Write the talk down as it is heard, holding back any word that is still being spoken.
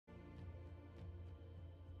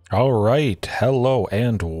All right, hello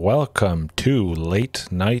and welcome to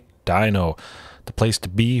Late Night Dino, the place to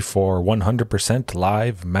be for 100%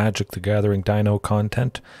 live Magic the Gathering Dino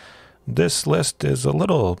content. This list is a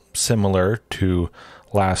little similar to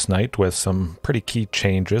last night with some pretty key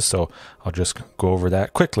changes, so I'll just go over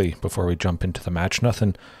that quickly before we jump into the match.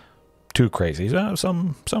 Nothing too crazy,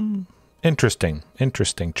 some interesting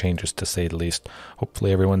changes to say the least.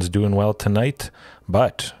 Hopefully everyone's doing well tonight,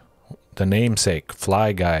 but the namesake,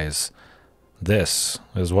 Fly Guys. This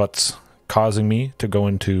is what's causing me to go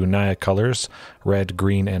into Naya colors, red,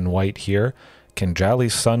 green, and white here. Kinjalli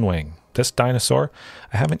Sunwing. This dinosaur,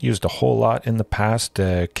 I haven't used a whole lot in the past.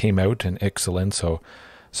 Came out in Ixalan, so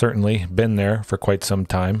certainly been there for quite some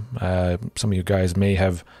time. Some of you guys may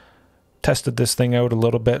have tested this thing out a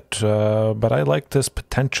little bit, but I like this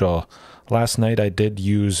potential. Last night I did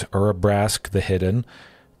use Urabrask the Hidden.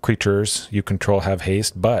 Creatures you control have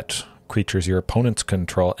haste, but creatures your opponents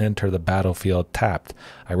control enter the battlefield tapped.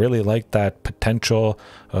 I really like that potential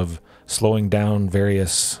of slowing down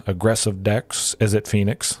various aggressive decks. Izzet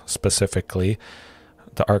Phoenix specifically,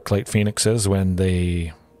 the Arclight Phoenixes, when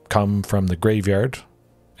they come from the graveyard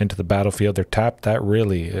into the battlefield, they're tapped. That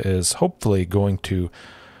really is hopefully going to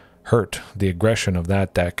hurt the aggression of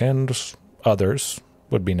that deck, and others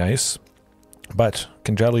would be nice. But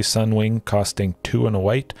Kinjalli Sunwing costing 2 and a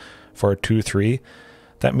white for a 2/3.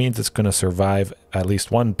 That means it's going to survive at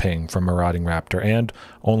least one ping from Marauding Raptor, and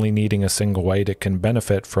only needing a single white, it can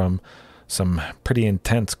benefit from some pretty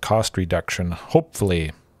intense cost reduction.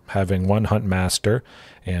 Hopefully having one Huntmaster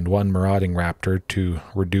and one Marauding Raptor to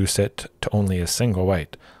reduce it to only a single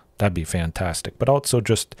white. That'd be fantastic. But also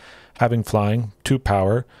just having flying, 2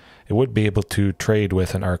 power, it would be able to trade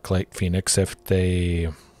with an Arclight Phoenix if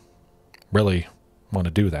they really want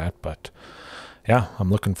to do that. But yeah,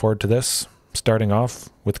 I'm looking forward to this. Starting off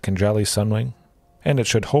with Kinjalli Sunwing, and it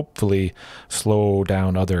should hopefully slow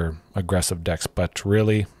down other aggressive decks. But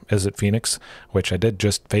really, Izzet Phoenix, which I did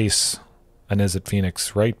just face an Izzet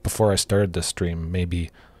Phoenix right before I started this stream,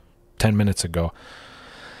 maybe 10 minutes ago.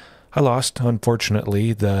 I lost,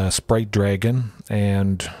 unfortunately, the Sprite Dragon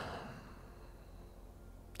and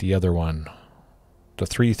the other one, the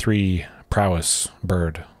 3/3 Prowess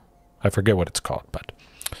Bird. I forget what it's called, but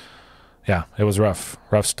yeah, it was rough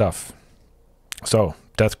stuff. So,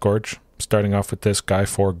 Deathgorge, starting off with this guy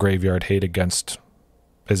for Graveyard Hate against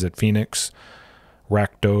Izzet Phoenix,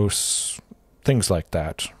 Rakdos, things like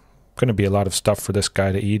that. Going to be a lot of stuff for this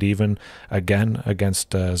guy to eat, even again against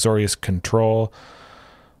Zorius Control,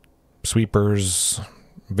 Sweepers,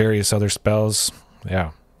 various other spells.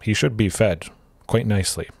 Yeah, he should be fed quite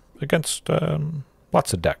nicely against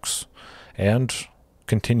lots of decks. And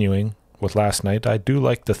continuing with last night, I do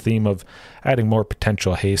like the theme of adding more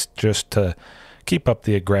potential haste just to keep up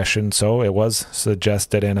the aggression. So it was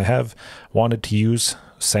suggested, and I have wanted to use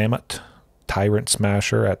Samut, Tyrant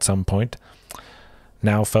Smasher, at some point.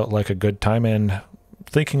 Now felt like a good time, and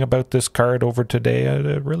thinking about this card over today,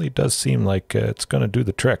 it really does seem like it's going to do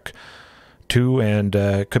the trick. 2, and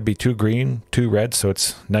it could be 2 green, 2 red, so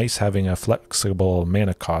it's nice having a flexible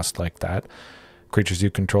mana cost like that. Creatures you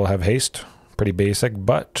control have haste, pretty basic,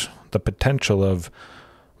 but the potential of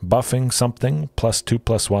buffing something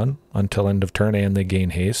 +2/+1 until end of turn, and they gain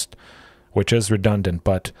haste, which is redundant.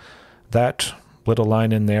 But that little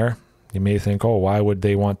line in there, you may think, oh, why would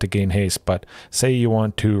they want to gain haste? But say you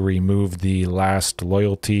want to remove the last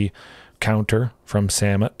loyalty counter from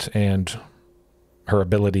Samut and her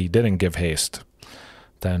ability didn't give haste,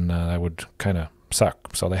 then that would kind of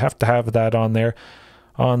suck. So they have to have that on there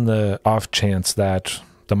on the off chance that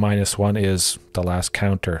the -1 is the last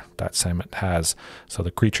counter that Samut has. So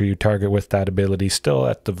the creature you target with that ability still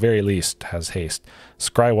at the very least has haste.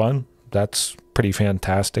 Scry 1, that's pretty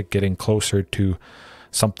fantastic, getting closer to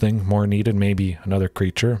something more needed, maybe another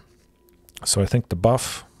creature. So I think the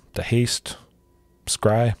buff, the haste,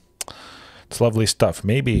 Scry, it's lovely stuff.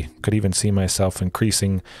 Maybe could even see myself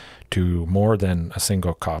increasing to more than a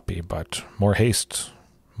single copy, but more haste,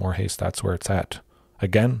 that's where it's at.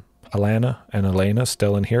 Again, Alena and Alena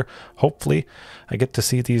still in here. Hopefully I get to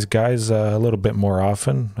see these guys a little bit more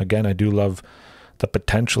often. Again, I do love the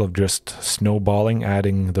potential of just snowballing,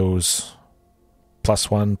 adding those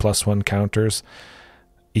 +1/+1 counters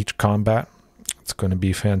each combat. It's going to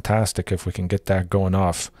be fantastic if we can get that going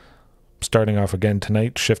off. Starting off again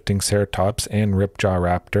tonight, Shifting Ceratops and Ripjaw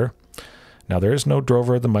Raptor. Now there is no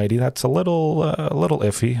Drover of the Mighty. That's a little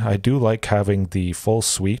iffy. I do like having the full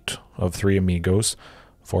suite of 3 amigos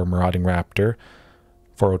for Marauding Raptor,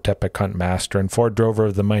 for Otepec Huntmaster, and for Drover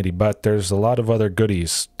of the Mighty, but there's a lot of other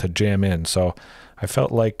goodies to jam in, so I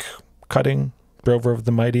felt like cutting Drover of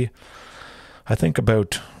the Mighty. I think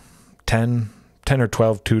about 10 or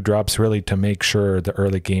 12 2-drops really to make sure the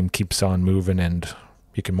early game keeps on moving and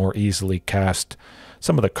you can more easily cast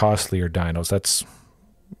some of the costlier dinos. That's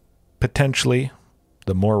potentially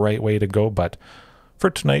the more right way to go, but for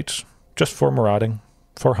tonight, just for Marauding,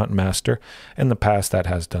 for Huntmaster. In the past, that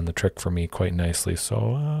has done the trick for me quite nicely,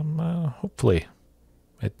 so hopefully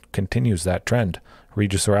it continues that trend.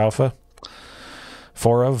 Regisaur Alpha,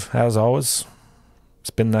 4 of, as always. It's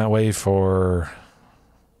been that way for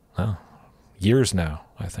years now,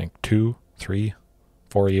 I think. 2, 3,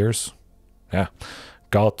 4 years. Yeah.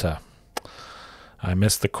 Ghalta. I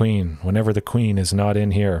miss the queen. Whenever the queen is not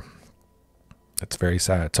in here, it's very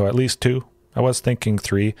sad. So at least 2. I was thinking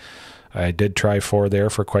 3. I did try 4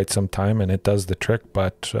 there for quite some time, and it does the trick,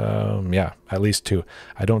 but yeah, at least 2.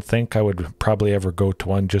 I don't think I would probably ever go to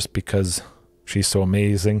 1 just because she's so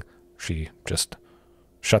amazing. She just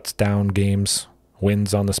shuts down games,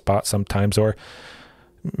 wins on the spot sometimes, or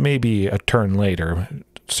maybe a turn later.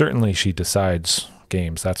 Certainly she decides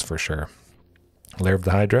games, that's for sure. Lair of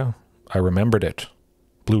the Hydra, I remembered it.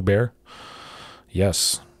 Blue Bear,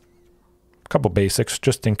 yes. A couple basics,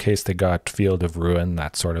 just in case they got Field of Ruin,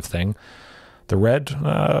 that sort of thing. The red,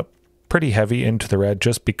 pretty heavy into the red,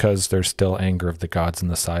 just because there's still Anger of the Gods in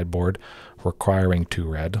the sideboard, requiring 2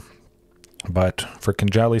 red. But for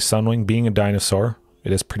Kinjalli Sunwing, being a dinosaur,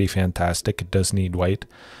 it is pretty fantastic. It does need white.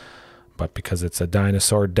 But because it's a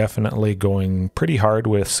dinosaur, definitely going pretty hard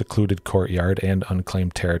with Secluded Courtyard and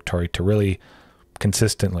Unclaimed Territory to really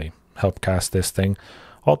consistently help cast this thing.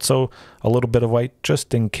 Also, a little bit of white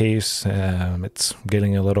just in case it's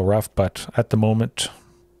getting a little rough, but at the moment,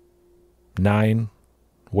 9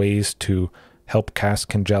 ways to help cast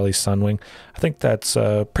Kinjalli Sunwing. I think that's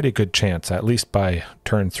a pretty good chance, at least by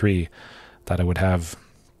turn 3, that I would have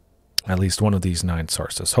at least one of these 9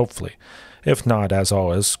 sources, hopefully. If not, as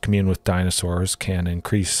always, Commune with Dinosaurs can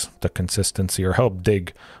increase the consistency or help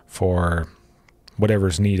dig for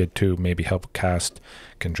whatever's needed to maybe help cast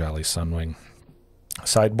Kinjalli Sunwing.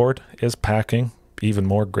 Sideboard is packing even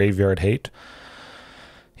more graveyard hate.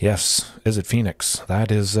 Yes, Izzet Phoenix.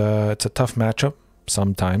 That is, it's a tough matchup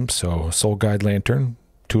sometimes. So Soul Guide Lantern,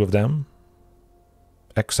 2 of them.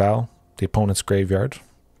 Exile the opponent's graveyard.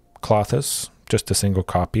 Clothis, just a single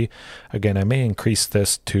copy. Again, I may increase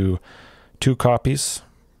this to 2 copies.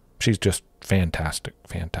 She's just fantastic,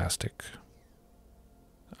 fantastic.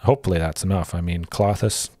 Hopefully that's enough. I mean,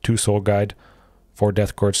 Clothis, 2 Soul Guide, 4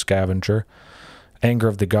 Deathgorge Scavenger, Anger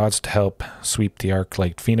of the Gods to help sweep the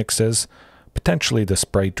Arclight Phoenixes, potentially the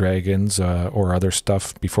Sprite Dragons or other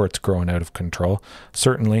stuff before it's growing out of control.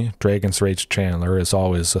 Certainly, Dragon's Rage Chandler is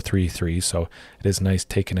always a 3/3, so it is nice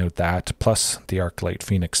taking out that, plus the Arclight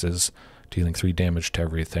Phoenixes, dealing 3 damage to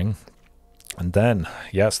everything. And then,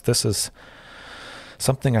 yes, this is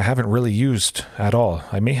something I haven't really used at all.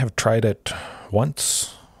 I may have tried it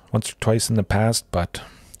once or twice in the past, but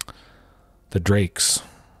the Drakes,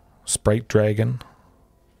 Sprite Dragon,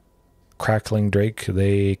 Crackling Drake,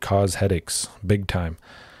 they cause headaches big time.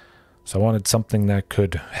 So I wanted something that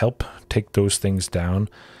could help take those things down.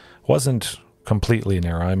 Wasn't completely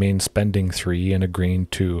narrow. I mean, spending 3 and agreeing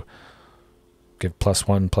to give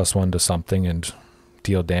 +1/+1 to something and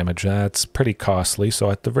deal damage, that's pretty costly.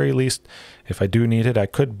 So at the very least, if I do need it, I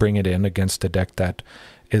could bring it in against a deck that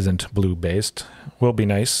isn't blue based. Will be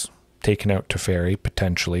nice, taken out Teferi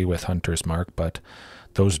potentially with Hunter's Mark, but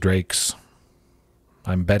those Drakes,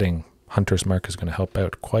 I'm betting Hunter's Mark is going to help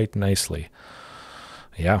out quite nicely.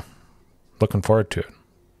 Yeah, looking forward to it.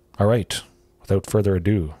 All right, without further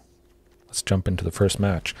ado, let's jump into the first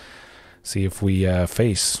match. See if we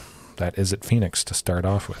face that Izzet Phoenix to start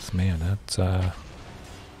off with. Man, that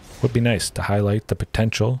would be nice to highlight the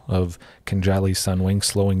potential of Kinjalli Sunwing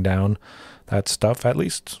slowing down that stuff at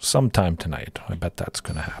least sometime tonight. I bet that's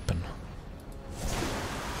going to happen.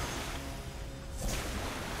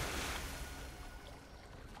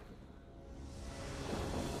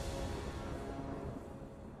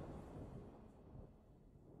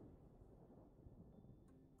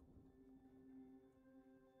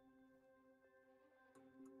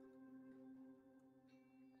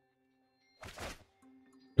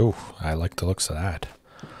 Ooh, I like the looks of that.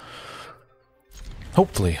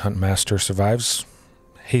 Hopefully Huntmaster survives.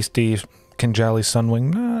 Hasty Kinjalli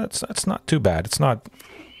Sunwing, nah, that's not too bad. It's not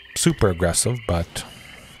super aggressive, but...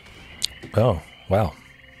 oh, well.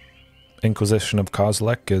 Inquisition of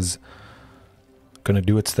Kozilek is going to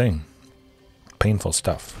do its thing. Painful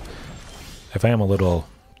stuff. If I am a little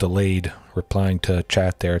delayed replying to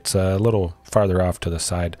chat there, it's a little farther off to the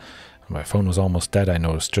side. My phone was almost dead, I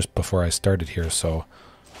noticed, just before I started here, so...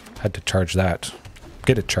 had to charge that,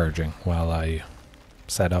 get it charging while I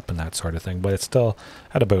set up and that sort of thing, but it's still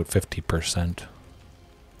at about 50%.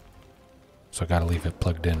 So I gotta leave it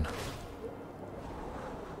plugged in.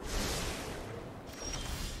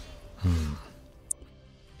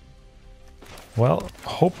 Well,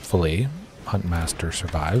 hopefully Huntmaster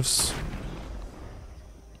survives.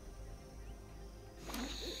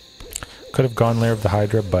 Could have gone Lair of the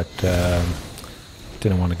Hydra, but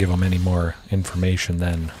didn't want to give him any more information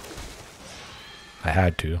than I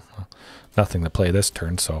had to. Nothing to play this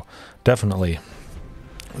turn, so definitely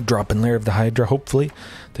dropping Lair of the Hydra. Hopefully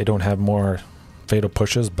they don't have more fatal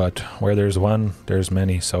pushes, but where there's one, there's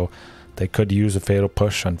many, so they could use a fatal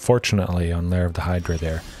push, unfortunately, on Lair of the Hydra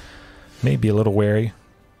there. Maybe a little wary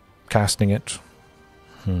casting it.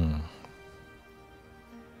 Yeah,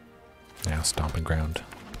 Stomping Ground.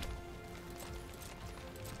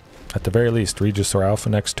 At the very least, Regisaur Alpha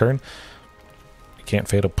next turn. You can't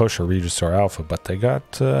fatal push a Regisaur Alpha, but they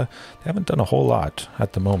haven't done a whole lot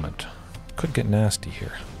at the moment. Could get nasty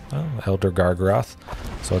here. Well, Elder Gargaroth.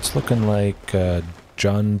 So it's looking like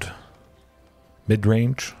Jund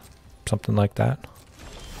Midrange, something like that.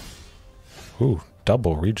 Ooh,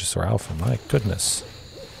 double Regisaur Alpha, my goodness.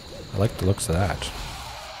 I like the looks of that.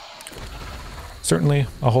 Certainly,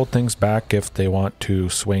 I'll hold things back if they want to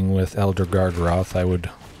swing with Elder Gargaroth. I would...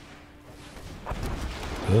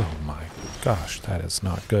 Oh my gosh, that is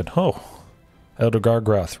not good. Oh! Elder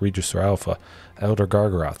Gargaroth, Regisaur Alpha. Elder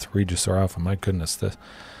Gargaroth, Regisaur Alpha. My goodness, this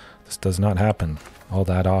does not happen all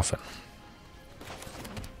that often.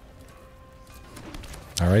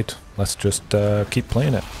 Alright, let's just keep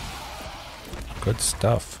playing it. Good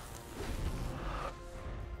stuff.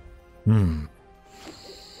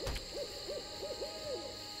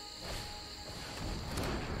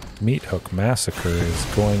 Meathook Massacre is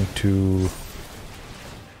going to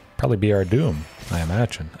probably be our doom, I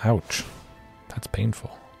imagine. Ouch. That's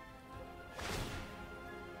painful.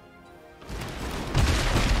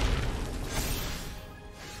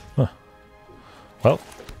 Huh. Well,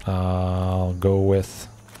 I'll go with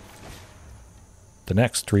the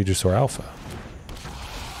next Regisaur Alpha.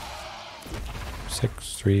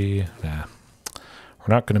 6-3. Nah.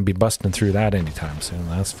 We're not going to be busting through that anytime soon,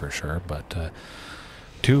 that's for sure. But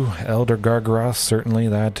 2 Elder Gargaroth, certainly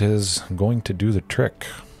that is going to do the trick.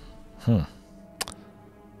 Now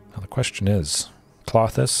the question is,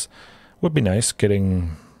 Clothis would be nice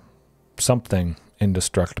getting something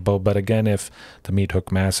indestructible, but again, if the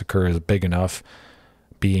Meathook Massacre is big enough,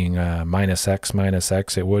 being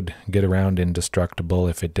 -X, it would get around indestructible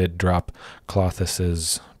if it did drop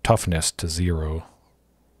Clothis's toughness to 0.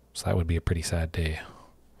 So that would be a pretty sad day.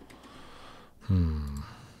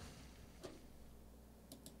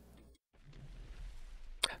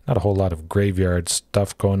 Not a whole lot of graveyard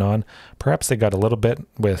stuff going on. Perhaps they got a little bit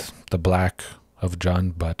with the black of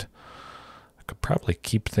Jund, but I could probably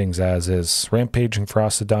keep things as is. Rampaging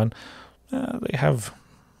Frostodon, they have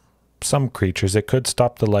some creatures. It could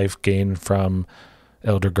stop the life gain from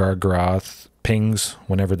Elder Gargaroth. Pings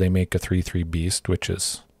whenever they make a 3/3 beast, which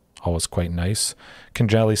is always quite nice.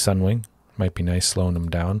 Kinjalli Sunwing might be nice slowing them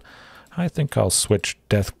down. I think I'll switch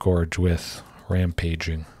Deathgorge with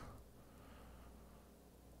Rampaging.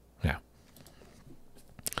 Yeah.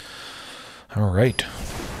 Alright.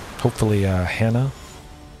 Hopefully Halana,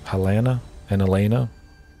 and Alena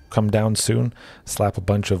come down soon. Slap a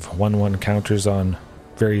bunch of 1/1 counters on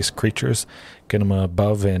various creatures. Get them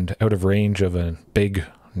above and out of range of a big,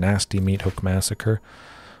 nasty Meathook Massacre.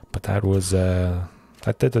 But that was...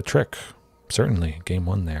 that did the trick. Certainly. Game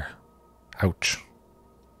 1 there. Ouch.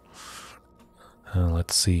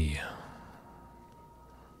 Let's see.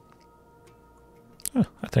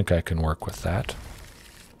 I think I can work with that.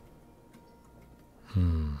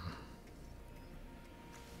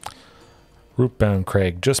 Rootbound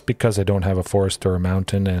Crag, just because I don't have a forest or a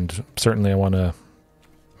mountain, and certainly I want to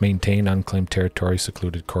maintain unclaimed territory,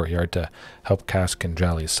 Secluded Courtyard, to help cast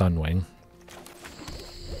Kinjalli Sunwing.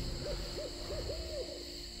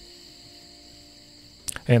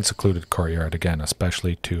 And Secluded Courtyard again,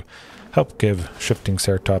 especially to help give Shifting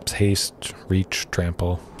Ceratops haste, reach,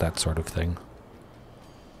 trample, that sort of thing.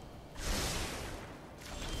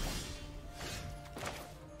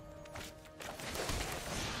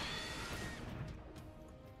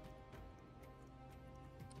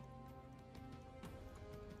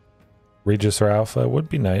 Regisaur Alpha would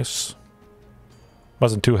be nice.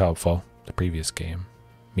 Wasn't too helpful the previous game.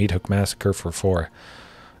 Meathook Massacre for 4.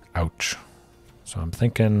 Ouch. So I'm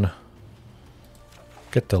thinking,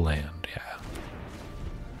 get the land, yeah.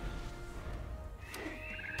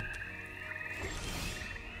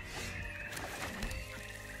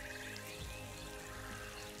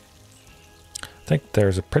 I think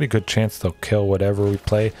there's a pretty good chance they'll kill whatever we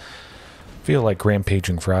play. Feel like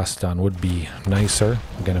Rampaging Frostodon would be nicer.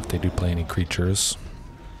 Again, if they do play any creatures.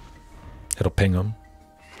 It'll ping them.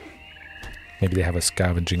 Maybe they have a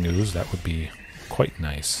Scavenging Ooze. That would be quite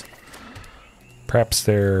nice. Perhaps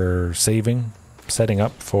they're saving, setting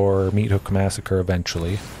up for Meathook Massacre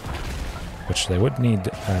eventually. Which they would need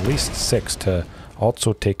at least 6 to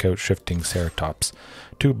also take out Shifting Ceratops.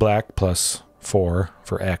 2 black plus 4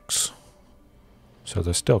 for X. So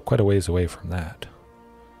they're still quite a ways away from that.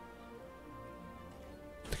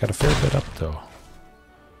 They got a fair bit up though.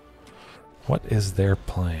 What is their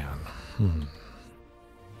plan?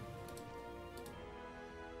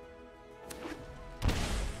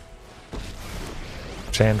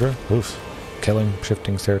 Chandra, oof, killing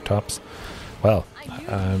Shifting Ceratops. Well,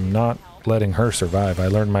 I'm not letting her survive. I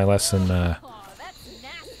learned my lesson, I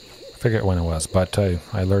forget when it was, but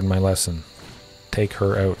I learned my lesson. Take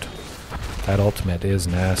her out. That ultimate is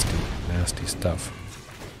nasty, nasty stuff.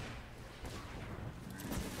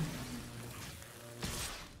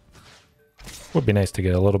 Would be nice to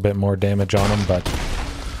get a little bit more damage on him, but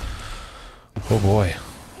oh boy.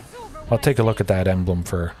 I'll take a look at that emblem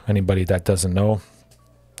for anybody that doesn't know.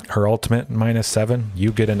 Her ultimate, -7,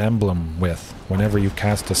 you get an emblem with. Whenever you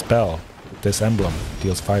cast a spell, this emblem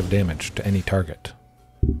deals 5 damage to any target.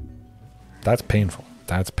 That's painful.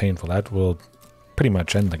 That's painful. That will pretty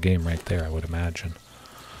much end the game right there, I would imagine.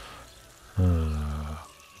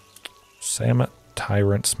 Samut,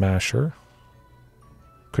 Tyrant Smasher.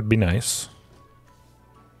 Could be nice.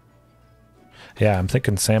 Yeah, I'm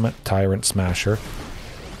thinking Samut, Tyrant Smasher.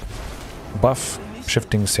 Buff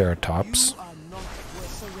Shifting Ceratops,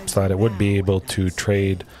 so that it would be able to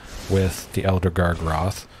trade with the Elder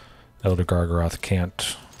Gargaroth. Elder Gargaroth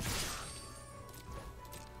can't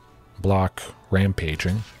block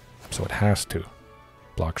Rampaging, so it has to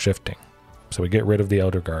block Shifting. So we get rid of the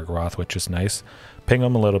Elder Gargaroth, which is nice. Ping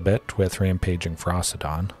him a little bit with Rampaging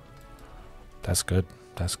Frostodon. That's good.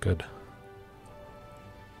 That's good.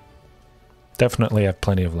 Definitely have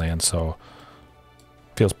plenty of land, so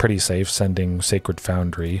feels pretty safe sending Sacred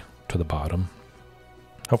Foundry to the bottom.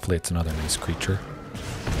 Hopefully it's another nice creature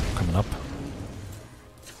coming up.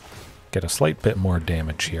 Get a slight bit more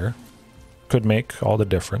damage here. Could make all the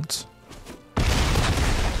difference.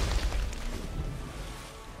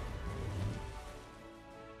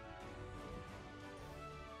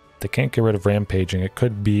 They can't get rid of Rampaging. It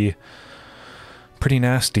could be pretty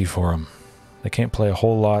nasty for them. They can't play a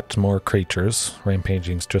whole lot more creatures.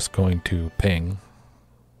 Rampaging's just going to ping.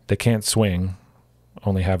 They can't swing,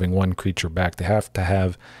 only having 1 creature back. They have to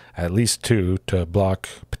have at least 2 to block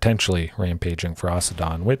potentially Rampaging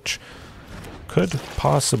Frostodon, which could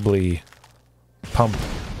possibly pump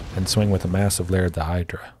and swing with a massive Lair of the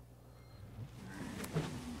Hydra.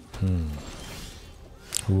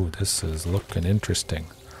 Ooh, this is looking interesting.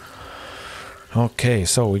 Okay,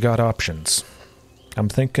 so we got options. I'm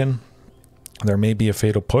thinking there may be a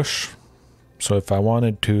Fatal Push. So if I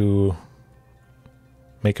wanted to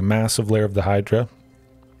make a massive Lair of the Hydra,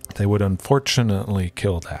 they would unfortunately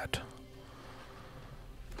kill that.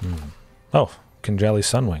 Oh, Kinjalli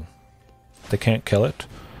Sunwing. They can't kill it.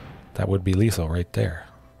 That would be lethal right there.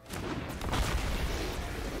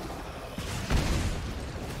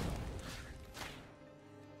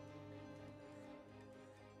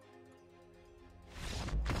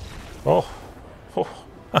 Oh,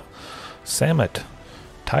 Samut,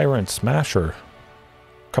 Tyrant Smasher,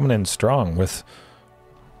 coming in strong with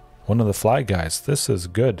one of the fly guys. This is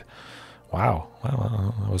good. Wow.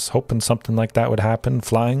 Well, I was hoping something like that would happen.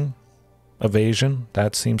 Flying, evasion,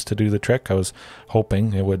 that seems to do the trick. I was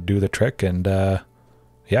hoping it would do the trick, and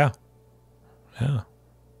yeah.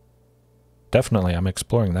 Definitely, I'm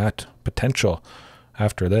exploring that potential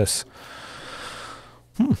after this.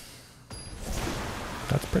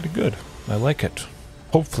 That's pretty good. I like it.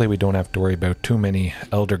 Hopefully we don't have to worry about too many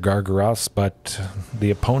Elder Gargaroths, but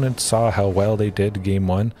the opponent saw how well they did game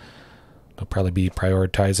 1. They'll probably be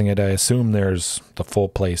prioritizing it. I assume there's the full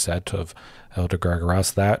play set of Elder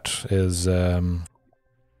Gargaroths. That is,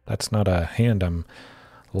 that's not a hand I'm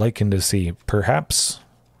liking to see. Perhaps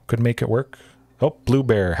could make it work. Oh, Blue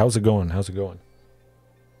Bear, how's it going? How's it going?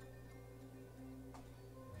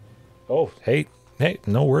 Oh, hey,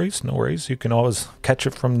 no worries, no worries. You can always catch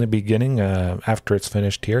it from the beginning after it's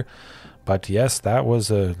finished here. But yes, that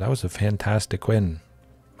was a fantastic win,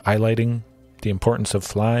 highlighting the importance of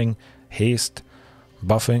flying, haste,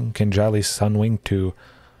 buffing Kinjalli Sunwing to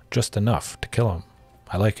just enough to kill him.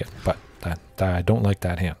 I like it, but that I don't like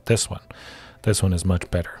that hand. This one is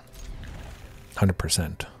much better.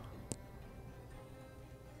 100%.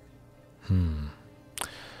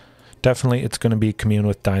 Definitely it's going to be Commune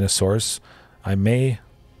with Dinosaurs. I may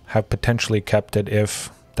have potentially kept it if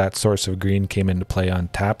that source of green came into play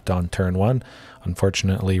untapped on turn 1.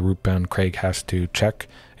 Unfortunately, Rootbound Crag has to check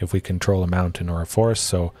if we control a mountain or a forest,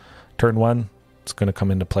 so turn 1, it's going to come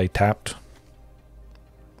into play tapped.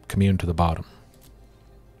 Commune to the bottom.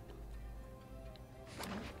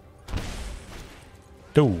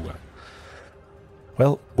 Oh.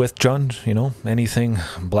 Well, with Jund, you know, anything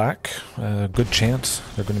black, good chance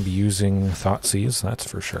they're going to be using Thoughtseize, that's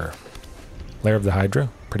for sure. Lair of the Hydra,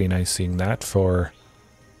 pretty nice seeing that for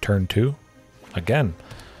turn 2. Again,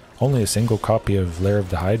 only a single copy of Lair of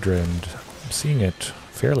the Hydra, and I'm seeing it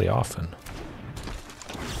fairly often.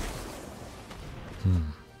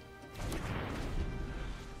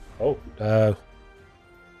 Oh,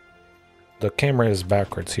 the camera is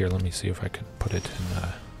backwards here. Let me see if I can put it in.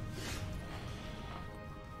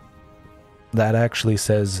 That actually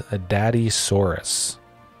says a Daddysaurus,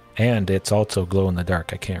 and it's also glow in the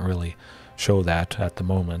dark. I can't really show that at the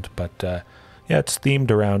moment, but yeah, it's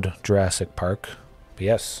themed around Jurassic Park. But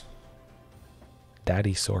yes,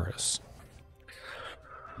 Daddysaurus.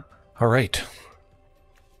 All right,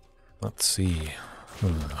 let's see.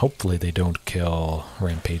 Hopefully they don't kill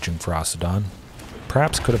Rampaging Ferocidon.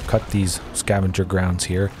 Perhaps could have cut these Scavenger Grounds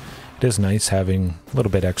here. It is nice having a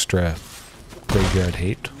little bit extra graveyard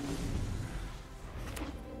hate.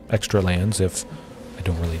 Extra lands if I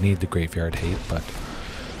don't really need the graveyard hate, but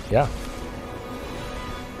yeah.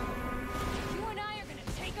 You and I are gonna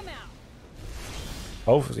take them out.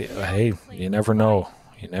 Oh, yeah, hey, you never know.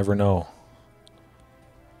 You never know.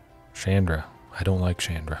 Chandra. I don't like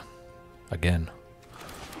Chandra. Again.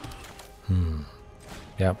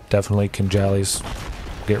 Yeah, definitely Kinjalli's.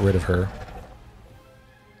 Get rid of her.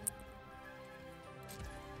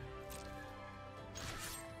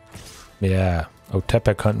 Yeah,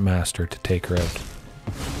 Otepec Huntmaster to take her out.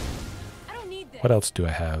 I don't need this. What else do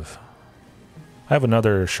I have? I have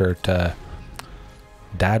another shirt,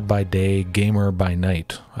 Dad by Day, Gamer by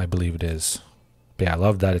Night, I believe it is. But yeah, I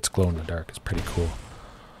love that it's glow in the dark. It's pretty cool.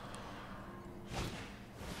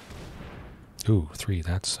 Ooh, 3,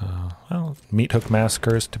 that's, well, Meat Hook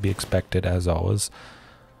Massacre is to be expected as always.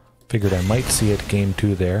 Figured I might see it game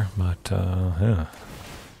 2 there, but, yeah,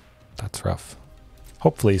 that's rough.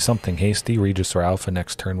 Hopefully something hasty. Regisaur Alpha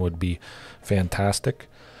next turn would be fantastic.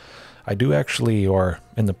 I do actually, or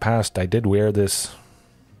in the past, I did wear this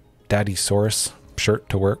Daddysaurus shirt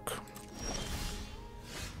to work.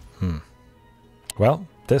 Well,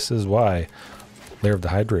 this is why Lair of the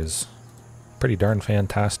Hydra is pretty darn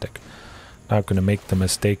fantastic. Not going to make the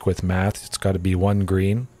mistake with math. It's got to be 1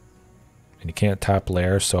 green, and you can't tap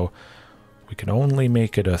Lair, so we can only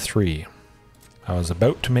make it a 3. I was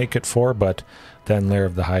about to make it 4, but then Lair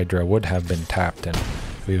of the Hydra would have been tapped, and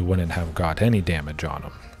we wouldn't have got any damage on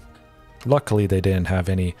them. Luckily, they didn't have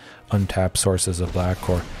any untapped sources of black,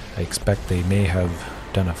 or I expect they may have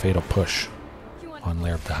done a fatal push on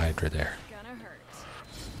Lair of the Hydra there.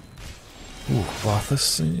 Ooh,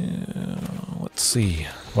 Lothus, let's see.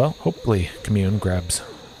 Well, hopefully Commune grabs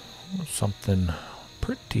something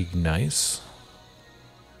pretty nice.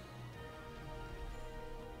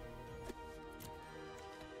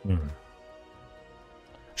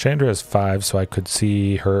 Chandra is 5, so I could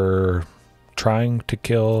see her trying to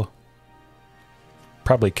kill,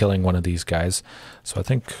 probably killing one of these guys. So I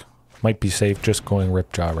think might be safe just going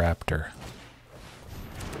Ripjaw Raptor.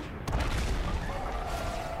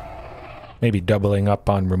 Maybe doubling up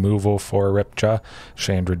on removal for Ripjaw.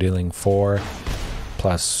 Chandra dealing 4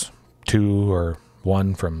 plus 2 or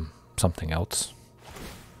 1 from something else.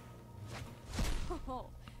 Oh,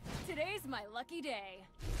 today's my lucky day.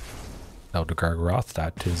 Elder Gargaroth,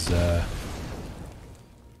 that is, oh,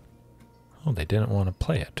 they didn't want to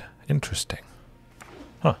play it. Interesting.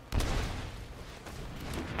 Huh.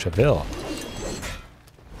 Chaville.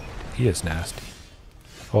 He is nasty.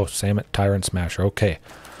 Oh, Samut, Tyrant Smasher, okay.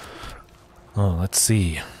 Oh, let's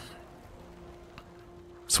see.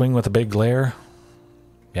 Swing with a big lair.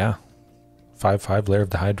 Yeah. 5/5 Lair of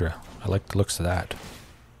the Hydra. I like the looks of that.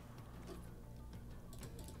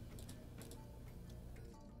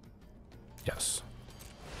 Yes.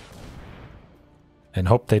 And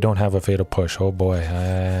hope they don't have a fatal push. Oh boy,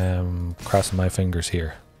 I'm crossing my fingers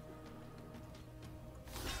here.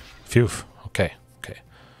 Phew. Okay, okay.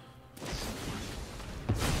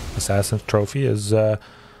 Assassin's Trophy is,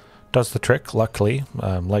 does the trick, luckily.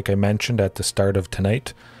 Like I mentioned at the start of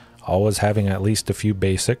tonight, always having at least a few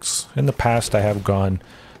basics. In the past, I have gone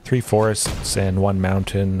 3 forests and 1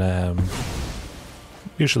 mountain,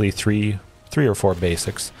 usually 3 or 4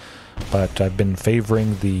 basics. But I've been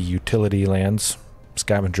favoring the utility lands,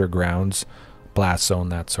 Scavenger Grounds, blast zone,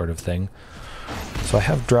 that sort of thing. So I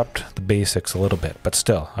have dropped the basics a little bit, but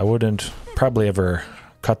still, I wouldn't probably ever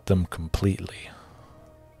cut them completely.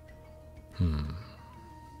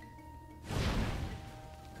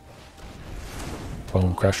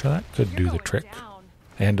 Bone Crusher, that could do the trick.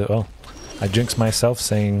 And, well, I jinxed myself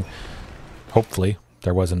saying, hopefully,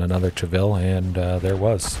 there wasn't another Cheville, and there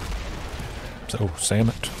was. So,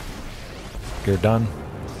 Samut, you're done.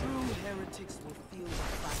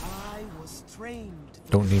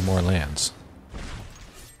 Don't need more lands.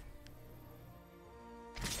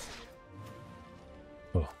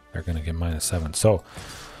 Oh, they're going to get -7. So,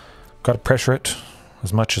 got to pressure it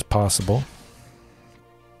as much as possible.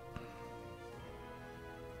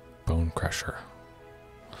 Bone Crusher.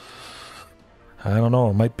 I don't know,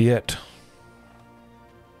 it might be it.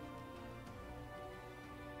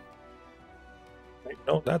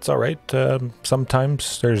 No, that's alright.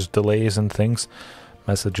 Sometimes there's delays and things.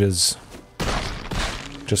 Messages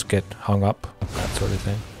just get hung up, that sort of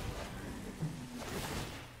thing.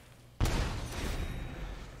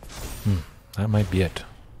 That might be it.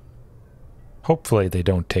 Hopefully they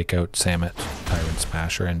don't take out Samut, Tyrant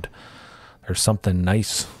Smasher, and there's something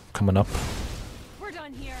nice coming up. We're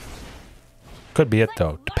done here. Could be it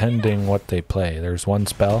though, depending what they play. There's one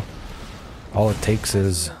spell. All it takes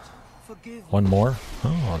is one more.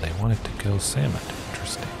 Oh, they wanted to kill Samut.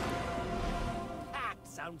 Interesting.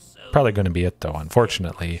 Probably going to be it though,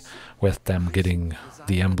 unfortunately, with them getting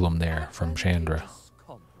the emblem there from Chandra.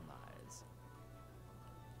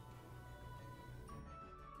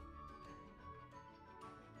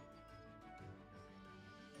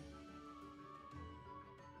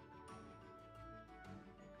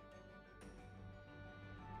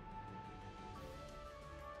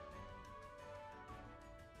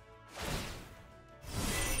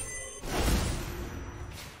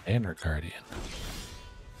 Banner Guardian.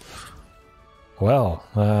 Well,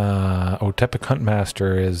 Otepec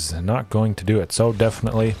Huntmaster is not going to do it, so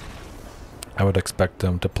definitely I would expect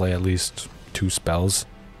them to play at least 2 spells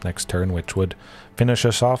next turn, which would finish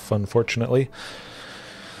us off, unfortunately.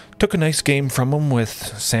 Took a nice game from them with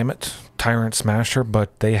Samut, Tyrant Smasher,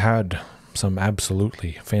 but they had some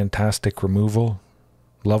absolutely fantastic removal.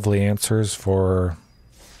 Lovely answers for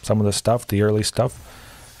some of the stuff, the early stuff.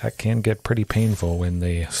 That can get pretty painful when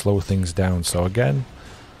they slow things down. So again,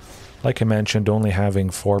 like I mentioned, only having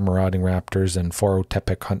 4 Marauding Raptors and 4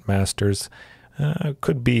 Otepec Huntmasters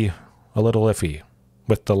could be a little iffy,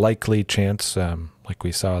 with the likely chance, like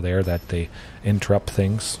we saw there, that they interrupt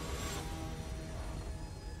things.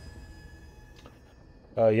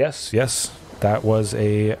 Yes, that was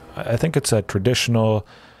I think it's a traditional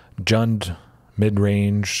Jund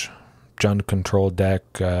mid-range, Jund control deck,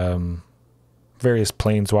 various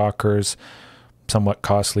planeswalkers, somewhat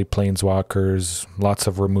costly planeswalkers, lots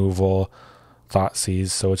of removal, Thoughtseize,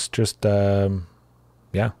 so it's just,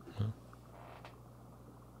 yeah.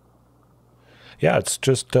 Yeah, it's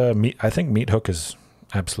just, I think Meathook is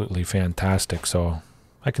absolutely fantastic, so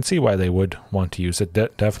I can see why they would want to use it.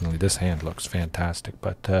 Definitely, this hand looks fantastic,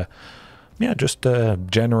 but, yeah, just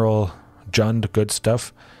general Jund good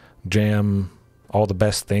stuff. Jam all the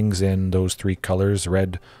best things in those 3 colors,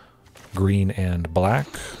 red, green, and black,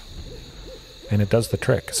 and it does the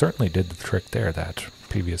trick. It certainly did the trick there, that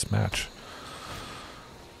previous match.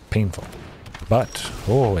 Painful. But,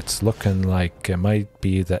 oh, it's looking like it might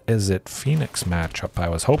be the Izzet Phoenix matchup I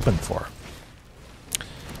was hoping for.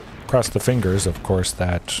 Cross the fingers, of course,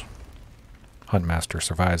 that Huntmaster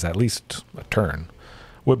survives at least a turn.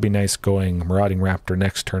 Would be nice going Marauding Raptor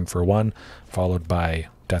next turn for 1, followed by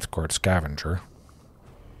Deathgorge Scavenger.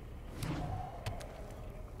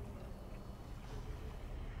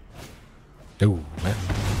 Oh, that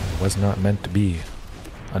was not meant to be,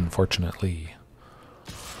 unfortunately.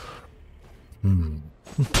 Would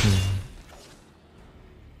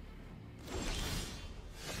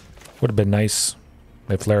have been nice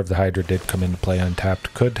if Lair of the Hydra did come into play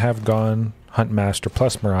untapped. Could have gone Huntmaster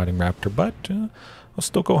plus Marauding Raptor, but I'll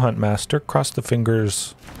still go Huntmaster. Cross the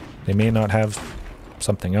fingers. They may not have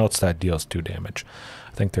something else that deals 2 damage.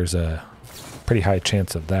 I think there's a pretty high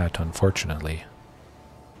chance of that, unfortunately.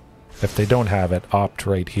 If they don't have it, Opt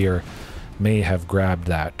right here may have grabbed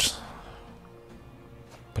that.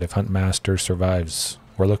 But if Huntmaster survives,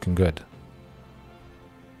 we're looking good.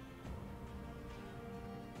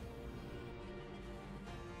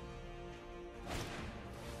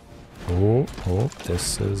 Oh,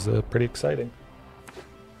 this is pretty exciting.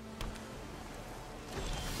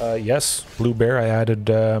 Yes, Blue Bear, I added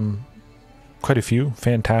quite a few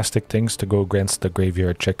fantastic things to go against the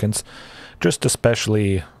Graveyard Chickens. Just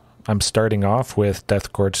especially, I'm starting off with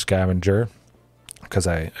Deathgorge Scavenger, because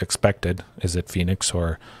I expected Izzet Phoenix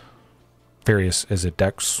or various Izzet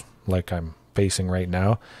decks like I'm facing right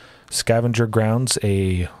now. Scavenger Grounds,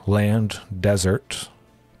 a land desert,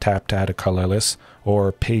 tap to add a colorless,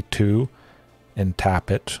 or pay 2 and tap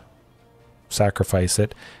it, sacrifice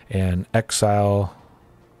it, and exile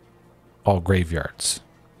all graveyards.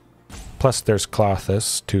 Plus there's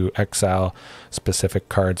Clothis to exile specific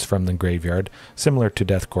cards from the graveyard, similar to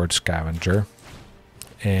Deathgorge Scavenger,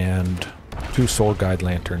 and 2 Soul Guide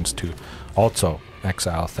Lanterns to also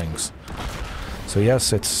exile things. So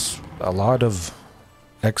yes, it's a lot of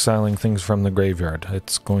exiling things from the graveyard.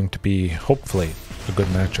 It's going to be, hopefully, a good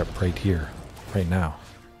matchup right here, right now.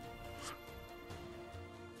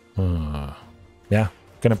 Yeah,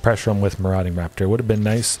 gonna pressure them with Marauding Raptor. Would have been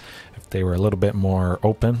nice if they were a little bit more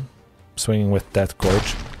open, swinging with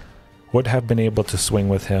Deathgorge. Would have been able to swing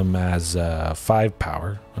with him as 5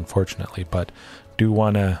 power, unfortunately, but do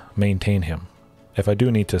want to maintain him if I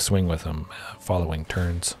do need to swing with him following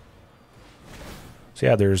turns. So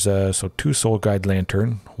yeah, there's so 2 Soul Guide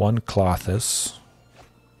Lantern, 1 Clothis,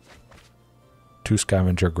 2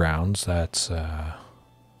 Scavenger Grounds, that's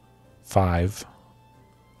 5,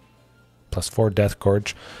 plus 4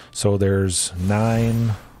 Deathgorge. So there's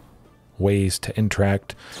 9 ways to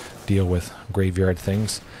interact, deal with graveyard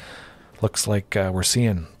things. Looks like we're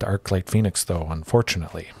seeing the Arclight Phoenix though,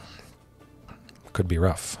 unfortunately. Could be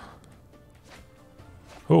rough.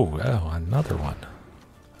 Oh, another one.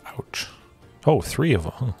 Ouch. Oh, 3 of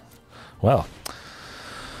them. Well,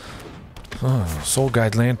 Soul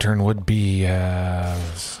Guide Lantern would be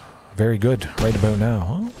very good right about now.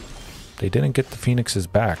 Huh? They didn't get the Phoenixes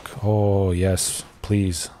back. Oh, yes,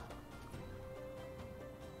 please.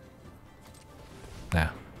 Nah,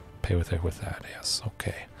 pay with it with that. Yes,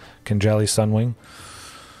 okay. Kinjalli Sunwing.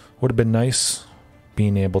 Would have been nice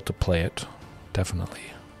being able to play it. Definitely.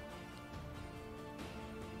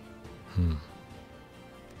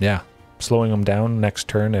 Yeah. Slowing them down next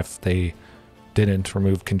turn if they didn't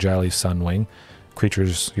remove Kinjalli Sunwing.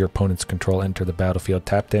 Creatures your opponents control enter the battlefield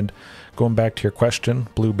tapped in. Going back to your question,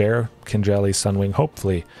 Blue Bear, Kinjalli Sunwing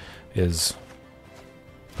hopefully is...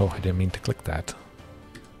 Oh, I didn't mean to click that.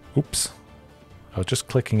 Oops. I was just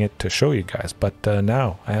clicking it to show you guys, but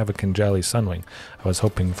now I have a Kinjalli Sunwing. I was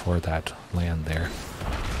hoping for that land there.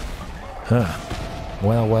 Huh.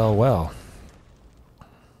 Well, well, well.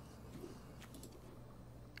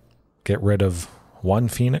 Get rid of 1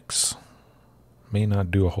 Phoenix. May not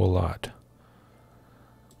do a whole lot.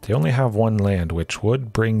 They only have 1 land, which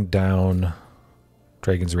would bring down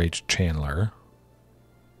Dragon's Rage Chandler.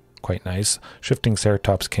 Quite nice. Shifting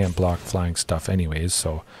Ceratops can't block flying stuff anyways,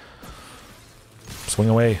 so swing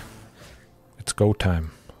away. It's go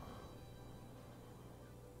time.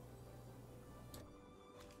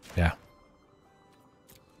 Yeah.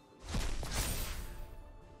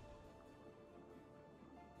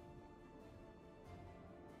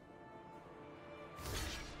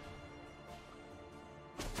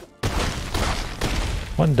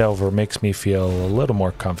 One Delver makes me feel a little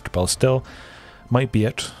more comfortable. Still, might be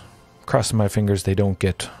it. Crossing my fingers they don't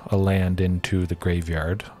get a land into the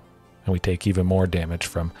graveyard. And we take even more damage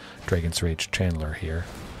from Dragon's Rage Chandler here.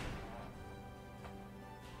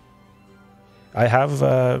 I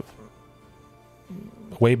have,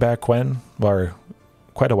 way back when, or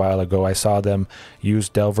quite a while ago, I saw them use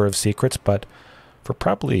Delver of Secrets, but for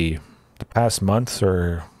probably the past month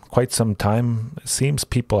or quite some time, it seems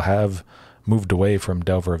people have moved away from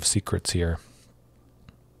Delver of Secrets here.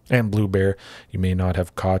 And Blue Bear, you may not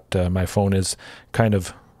have caught, my phone is kind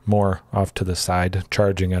of more off to the side,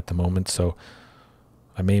 charging at the moment, so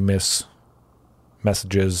I may miss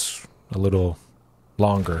messages a little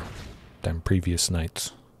longer than previous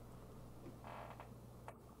nights.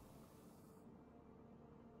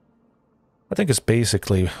 I think it's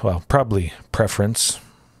basically, well, probably preference,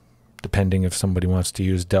 depending if somebody wants to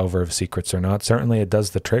use Delver of Secrets or not. Certainly it does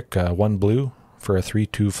the trick. 1 blue for a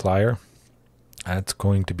 3/2 flyer. That's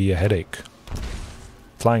going to be a headache.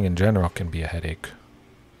 Flying in general can be a headache.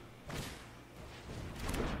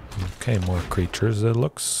 Okay, more creatures. It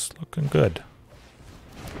looking good.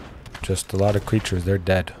 Just a lot of creatures. They're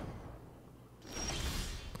dead.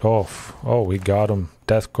 Oh, we got them.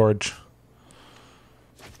 Deathgorge.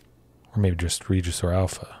 Or maybe just Regisaur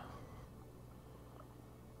Alpha.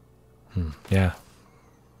 Yeah.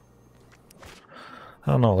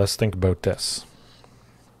 I don't know. Let's think about this.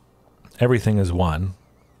 Everything is 1.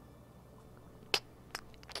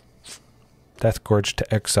 Deathgorge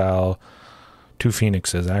to exile 2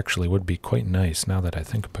 Phoenixes actually would be quite nice now that I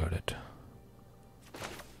think about it.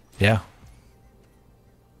 Yeah.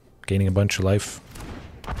 Gaining a bunch of life.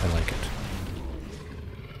 I like it.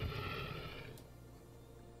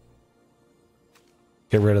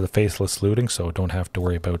 get rid of the faithless looting, so don't have to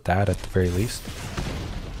worry about that at the very least.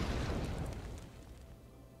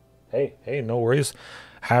 Hey, no worries.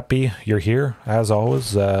 Happy you're here, as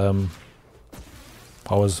always.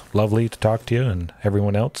 Always lovely to talk to you and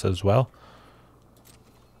everyone else as well.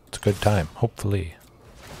 It's a good time, hopefully.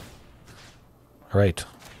 Alright,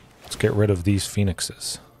 let's get rid of these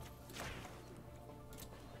phoenixes.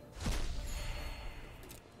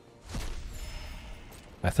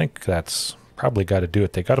 I think that's probably got to do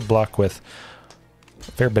it. They got to block with a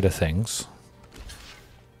fair bit of things.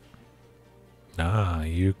 Ah,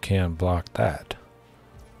 you can't block that.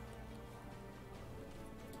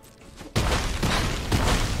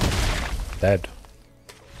 Dead.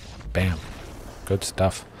 Bam. Good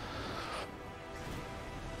stuff.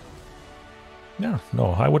 Yeah,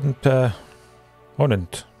 no, I wouldn't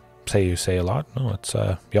say you say a lot. No, it's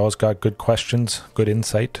you always got good questions, good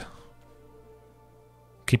insight.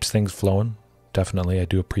 Keeps things flowing. Definitely, I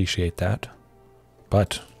do appreciate that.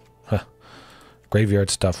 But graveyard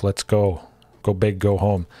stuff, let's go. Go big, go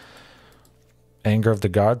home. Anger of the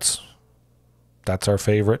Gods, that's our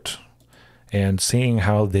favorite. And seeing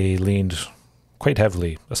how they leaned quite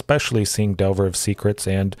heavily, especially seeing Delver of Secrets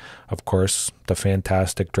and, of course, the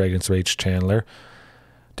fantastic Dragon's Rage Channeler.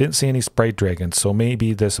 Didn't see any Sprite Dragons, so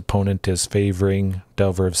maybe this opponent is favoring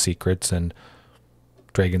Delver of Secrets and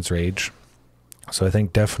Dragon's Rage. So I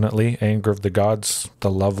think definitely Anger of the Gods,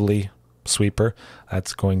 the lovely sweeper,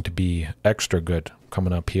 that's going to be extra good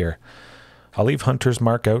coming up here. I'll leave Hunter's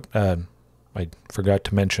Mark out. I forgot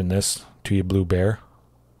to mention this to you, Blue Bear.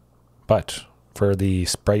 But for the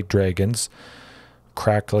Sprite Dragons,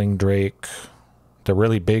 Crackling Drake, the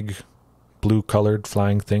really big blue-colored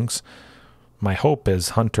flying things, my hope is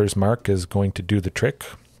Hunter's Mark is going to do the trick.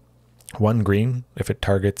 1 green if it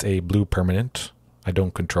targets a blue permanent I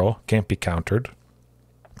don't control. Can't be countered.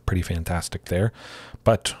 Pretty fantastic there.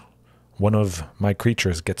 But one of my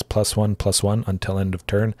creatures gets +1/+1 until end of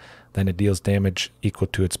turn. Then it deals damage equal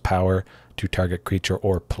to its power to target creature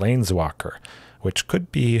or planeswalker, which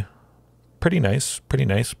could be pretty nice,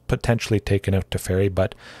 potentially taken out to Fairy,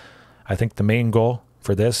 but I think the main goal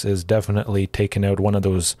for this is definitely taking out one of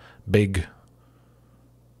those big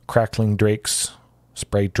Crackling Drakes,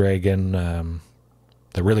 Sprite Dragon,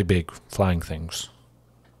 the really big flying things.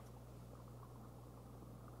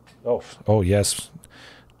 Oh yes,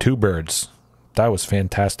 2 birds. That was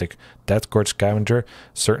fantastic. Deathgorge Scavenger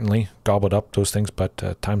certainly gobbled up those things, but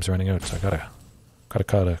time's running out, so I gotta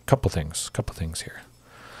cut a couple things here.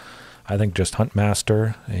 I think just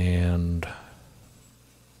Huntmaster and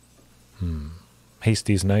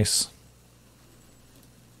Haste's nice.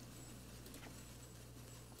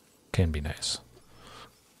 Can be nice.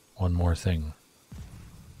 One more thing.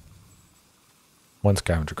 1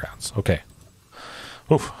 Scavenger Grounds. Okay.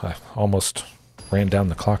 Oof, I almost ran down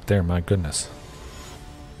the clock there, my goodness.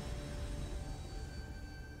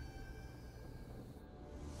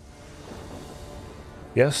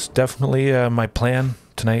 Yes, definitely my plan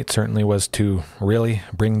tonight certainly was to really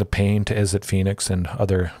bring the pain to Izzet Phoenix and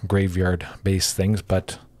other graveyard-based things,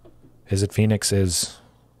 but Izzet Phoenix is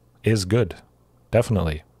good,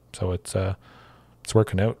 definitely. So it's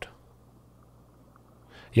working out.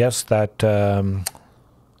 Yes, that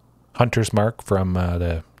Hunter's Mark from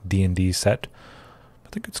the D&D set, I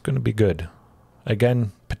think it's going to be good.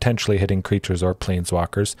 Again, potentially hitting creatures or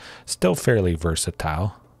planeswalkers. Still fairly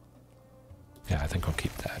versatile. Yeah, I think I'll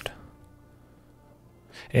keep that.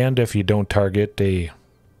 And if you don't target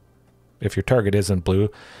if your target isn't blue,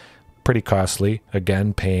 pretty costly.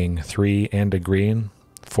 Again, paying 3 and a green,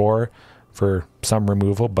 4 for some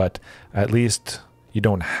removal, but at least you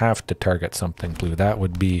don't have to target something blue. That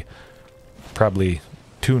would be probably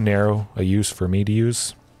too narrow a use for me to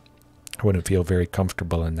use. I wouldn't feel very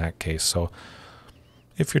comfortable in that case. So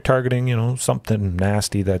if you're targeting, you know, something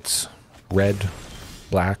nasty that's red,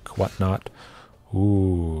 black, whatnot.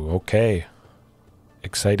 Ooh, okay.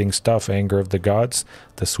 Exciting stuff. Anger of the Gods,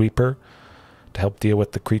 the sweeper, to help deal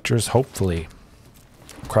with the creatures, hopefully.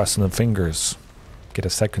 Crossing the fingers. Get a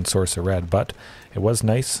second source of red, but it was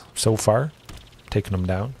nice so far. Taking them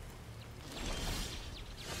down.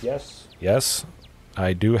 Yes,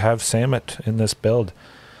 I do have Samut in this build.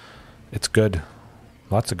 It's good.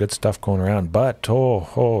 Lots of good stuff going around, but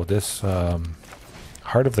this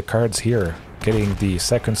heart of the cards here, getting the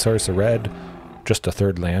second source of red, just a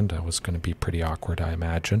 3rd land. That was going to be pretty awkward, I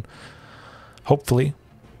imagine. Hopefully,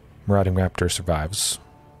 Marauding Raptor survives.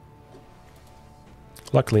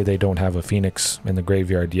 Luckily, they don't have a Phoenix in the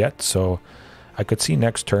graveyard yet, so I could see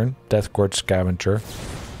next turn, Deathgorge Scavenger,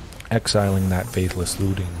 exiling that Faithless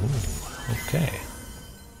Looting. Ooh, okay.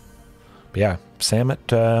 But yeah,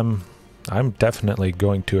 Samut, I'm definitely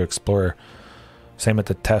going to explore Samut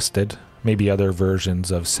the Tested, maybe other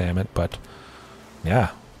versions of Samut, but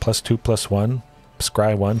yeah, +2/+1,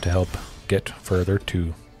 scry 1 to help get further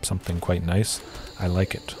to something quite nice. I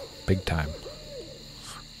like it, big time.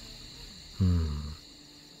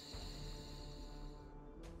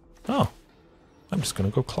 Oh, I'm just gonna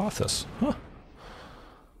go Clothis. Huh.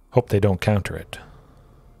 Hope they don't counter it.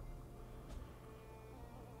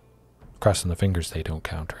 Crossing the fingers they don't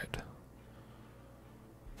counter it.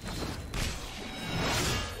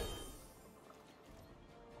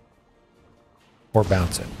 Or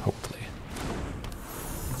bounce it, hopefully.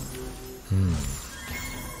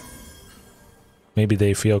 Maybe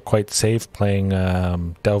they feel quite safe playing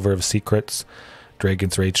Delver of Secrets,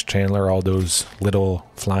 Dragon's Rage Chandler, all those little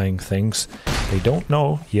flying things. They don't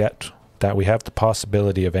know yet that we have the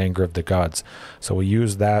possibility of Anger of the Gods. So we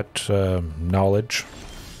use that knowledge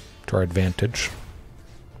to our advantage.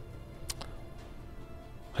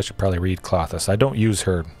 I should probably read Clothis. I don't use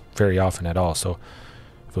her very often at all, so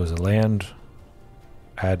if it was a land,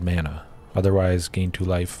 add mana. Otherwise, gain 2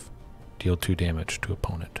 life, deal 2 damage to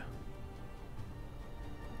opponent.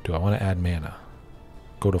 Do I want to add mana?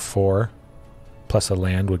 Go to 4, plus a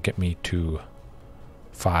land would get me to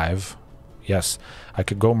 5. Yes, I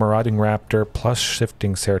could go Marauding Raptor plus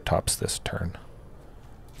Shifting Ceratops this turn.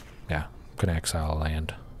 Yeah, I'm going to exile a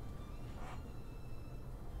land.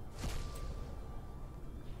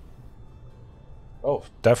 Oh,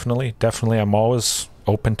 definitely. I'm always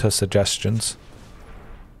open to suggestions.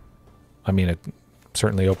 I mean, it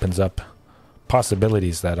certainly opens up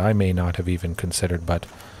possibilities that I may not have even considered, but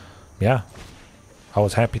yeah, I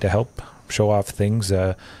was happy to help show off things.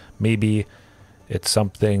 Maybe it's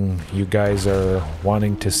something you guys are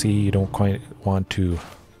wanting to see, you don't quite want to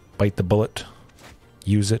bite the bullet,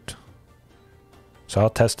 use it. So I'll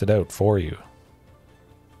test it out for you.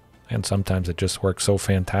 And sometimes it just works so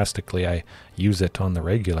fantastically I use it on the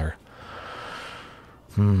regular.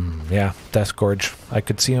 Yeah, Deathgorge. I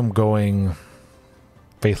could see him going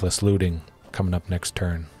Faithless Looting coming up next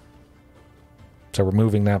turn. So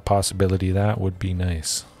removing that possibility, that would be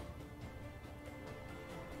nice.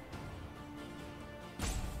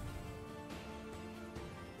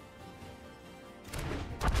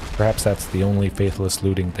 Perhaps that's the only Faithless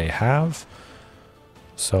Looting they have.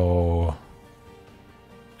 So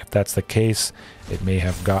if that's the case, it may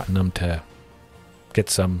have gotten them to get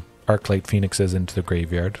some Arclight Phoenixes into the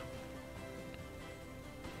graveyard.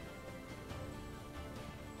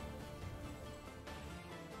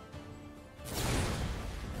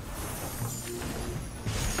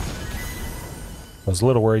 I was a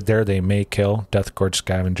little worried there they may kill Deathgorge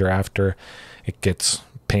Scavenger after it gets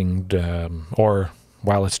pinged, or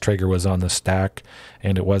while its trigger was on the stack,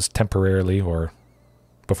 and it was temporarily, or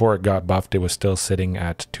before it got buffed, it was still sitting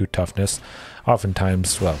at 2 toughness.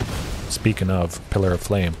 Oftentimes, well, speaking of Pillar of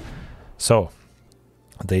Flame, so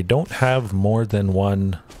they don't have more than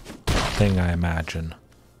one thing, I imagine,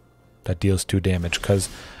 that deals 2 damage, because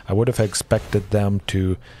I would have expected them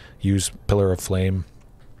to use Pillar of Flame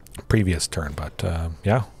previous turn, but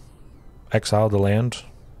yeah, exile the land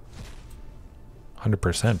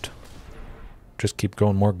 100%. Just keep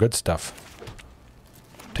going, more good stuff.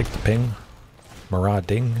 Take the ping,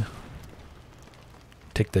 marauding,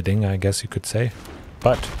 take the ding, I guess you could say.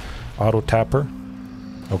 But auto tapper,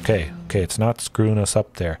 okay, it's not screwing us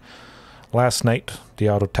up there. Last night the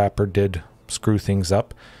auto tapper did screw things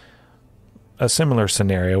up. A similar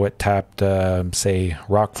scenario, it tapped say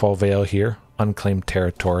Rockfall Vale here, unclaimed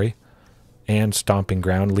territory, and Stomping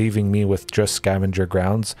Ground, leaving me with just Scavenger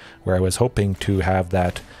Grounds, where I was hoping to have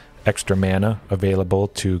that extra mana available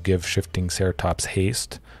to give Shifting Ceratops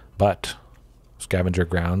haste, but Scavenger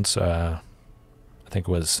Grounds, I think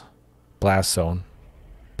it was Blast Zone,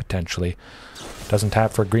 potentially, doesn't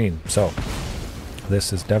tap for green, so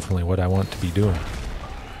this is definitely what I want to be doing.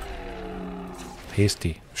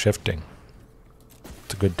 Hasty, shifting.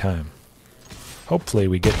 It's a good time. Hopefully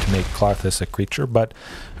we get to make Clothis a creature, but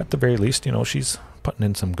at the very least, you know, she's putting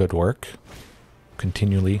in some good work,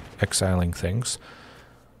 continually exiling things.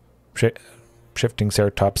 Shifting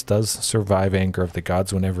Ceratops does survive Anger of the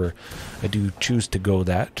Gods whenever I do choose to go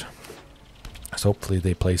that. So hopefully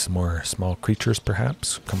they play some more small creatures,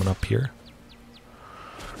 perhaps, coming up here.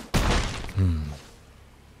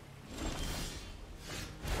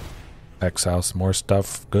 Exile some more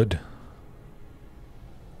stuff, good.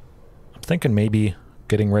 I'm thinking maybe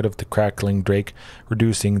getting rid of the Crackling Drake,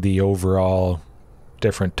 reducing the overall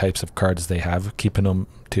different types of cards they have, keeping them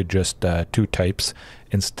to just 2 types,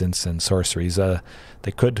 instants and sorceries. I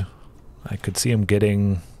could see them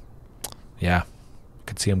getting, yeah, I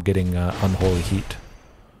could see them getting Unholy Heat.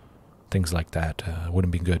 things like that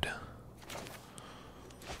wouldn't be good.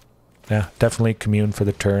 Yeah, definitely Commune for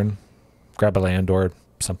the turn. Grab a land or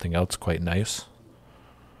something else quite nice.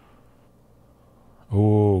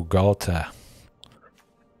 Ooh, Ghalta.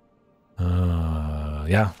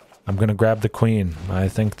 Yeah, I'm going to grab the queen. I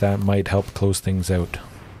think that might help close things out.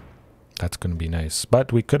 That's going to be nice.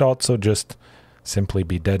 But we could also just simply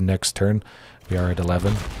be dead next turn. We are at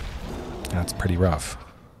 11. That's pretty rough.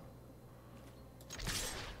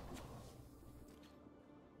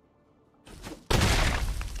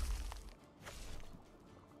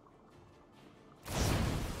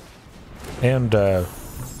 And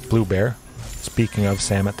Blue Bear, speaking of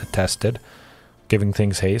Samut the Tested, giving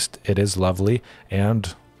things haste, it is lovely,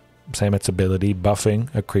 and Samut's ability,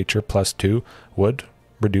 buffing a creature +2, would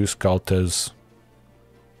reduce Ghalta's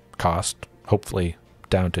cost, hopefully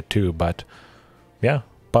down to 2, but yeah,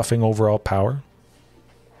 buffing overall power.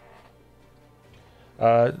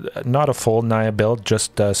 Not a full Naya build,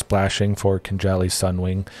 just splashing for Kinjalli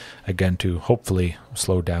Sunwing, again to hopefully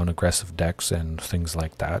slow down aggressive decks and things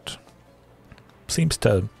like that. Seems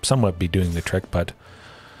to somewhat be doing the trick, but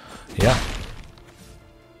yeah.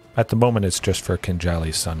 At the moment it's just for Kinjalli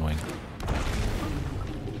Sunwing.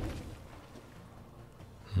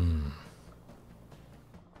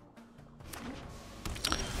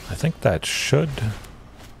 I think that should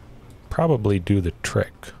probably do the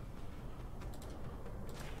trick.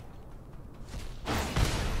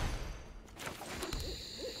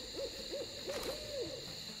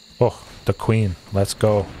 Oh, the queen. Let's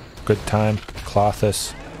go. Good time.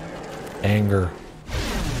 Clothis. Anger.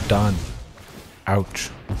 Done.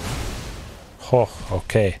 Ouch. Oh,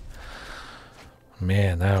 okay.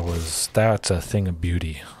 Man, that's a thing of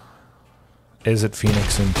beauty. Izzet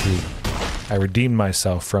Phoenix into... I redeemed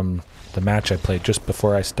myself from the match I played just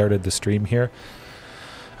before I started the stream here.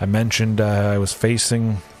 I mentioned I was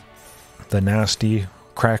facing the nasty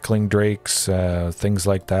crackling drakes, things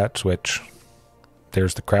like that, which...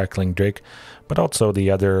 There's the crackling drake, but also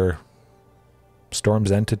the other Storm's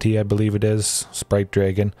entity, I believe it is, Sprite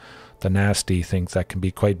Dragon, the nasty things that can be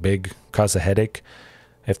quite big, cause a headache.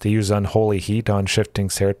 If they use Unholy Heat on Shifting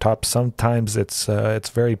Ceratops, sometimes it's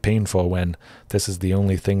very painful when this is the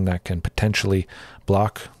only thing that can potentially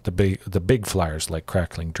block the big flyers like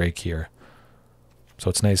Crackling Drake here. So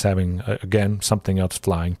it's nice having, again, something else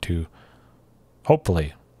flying to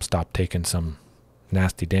hopefully stop taking some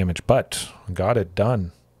nasty damage, but got it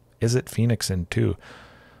done. Izzet Phoenix in 2.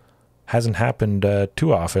 Hasn't happened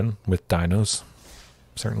too often with dinos.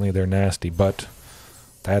 Certainly they're nasty, but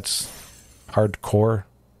that's hardcore,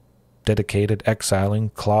 dedicated,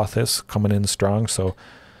 exiling, Clothis coming in strong, so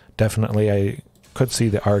definitely I could see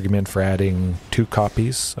the argument for adding 2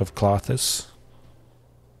 copies of Clothis.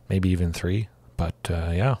 Maybe even 3, but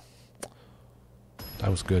yeah.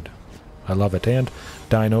 That was good. I love it. And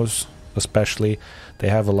dinos, especially, they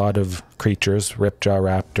have a lot of creatures, Ripjaw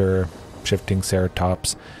Raptor, Shifting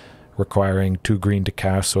Ceratops, requiring 2 green to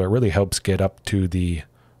cast, so it really helps get up to the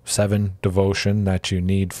 7 devotion that you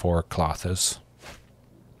need for Clothis.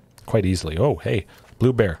 Quite easily. Oh, hey,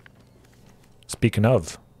 Blue Bear. Speaking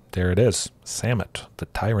of, there it is, Samut, the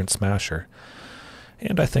Tyrant Smasher.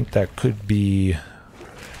 And I think that could be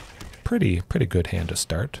pretty good hand to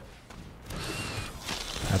start.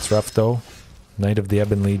 That's rough though. Knight of the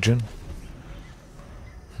Ebon Legion.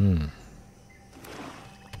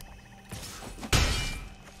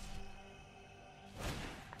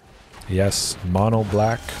 Yes, mono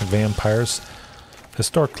black vampires.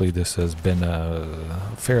 Historically, this has been a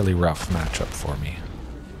fairly rough matchup for me.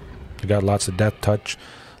 You got lots of death touch,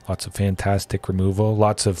 lots of fantastic removal,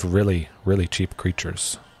 lots of really cheap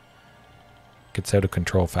creatures. Gets out of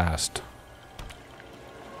control fast.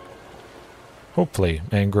 Hopefully,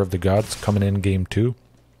 Anger of the Gods coming in game 2.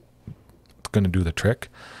 It's going to do the trick.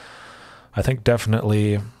 I think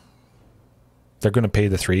definitely they're going to pay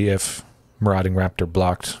the 3 if Marauding Raptor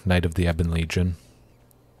blocked Knight of the Ebon Legion.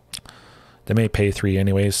 They may pay 3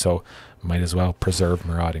 anyways, so might as well preserve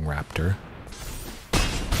Marauding Raptor.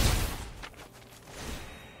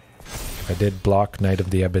 If I did block Knight of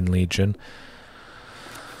the Ebon Legion,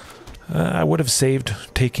 I would have saved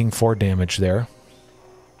taking 4 damage there.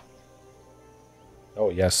 Oh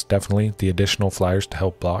yes, definitely. The additional flyers to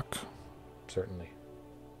help block. Certainly.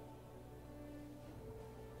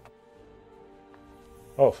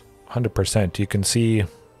 Oh, 100%. You can see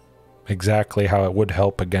exactly how it would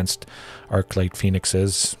help against Arclight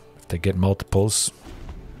Phoenixes. If they get multiples,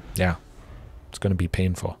 yeah, it's going to be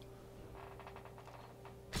painful.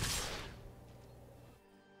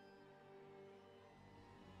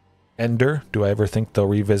 Ender, do I ever think they'll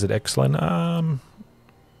revisit Ixalan?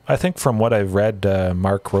 I think from what I've read,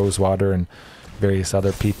 Mark Rosewater and various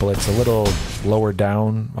other people, it's a little lower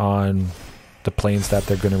down on the planes that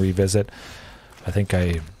they're going to revisit. I think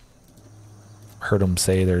I heard him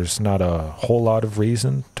say there's not a whole lot of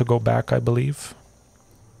reason to go back, I believe.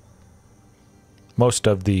 Most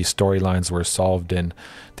of the storylines were solved in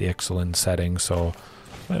the Ixalan setting, so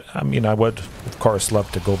I mean, I would, of course,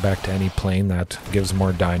 love to go back to any plane that gives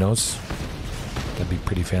more dinos. That'd be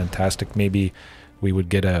pretty fantastic. Maybe we would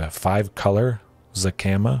get a 5-color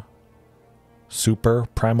Zakama Super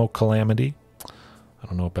Primal Calamity. I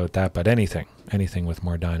don't know about that, but anything with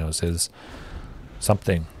more dinos is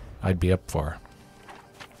something I'd be up for.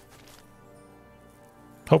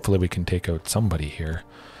 Hopefully we can take out somebody here.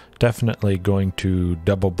 Definitely going to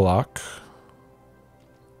double block.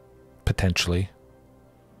 Potentially.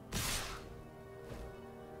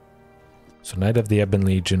 So Knight of the Ebon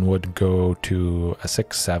Legion would go to a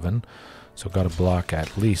 6/7. So got to block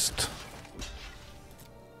at least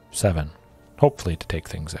 7. Hopefully to take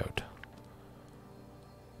things out.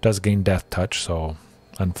 Does gain Death Touch, so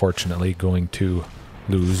unfortunately going to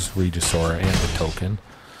lose Regisaur and the token.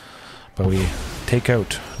 But we take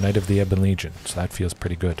out Knight of the Ebon Legion, so that feels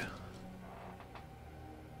pretty good.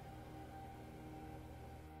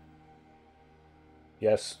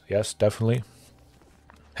 Yes, definitely.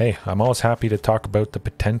 Hey, I'm always happy to talk about the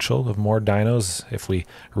potential of more dinos if we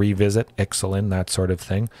revisit Ixalan, that sort of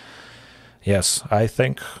thing. Yes, I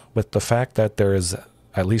think with the fact that there is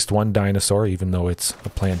at least one dinosaur, even though it's a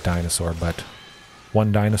plant dinosaur, but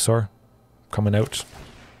one dinosaur coming out,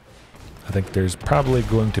 I think there's probably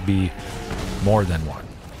going to be more than one.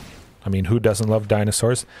 I mean, who doesn't love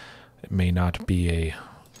dinosaurs? It may not be a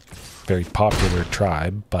very popular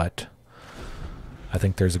tribe, but I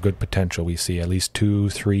think there's a good potential. We see at least 2,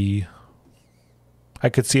 3. I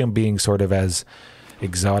could see them being sort of as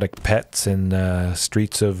exotic pets in the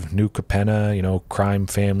streets of New Capenna, you know, crime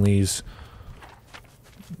families.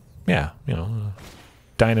 Yeah, you know,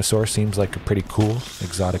 dinosaur seems like a pretty cool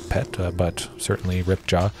exotic pet, but certainly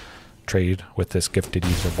Ripjaw trade with this gifted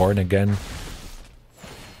Etherborn again.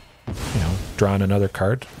 You know, drawing another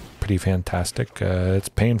card, pretty fantastic. It's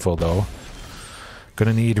painful though.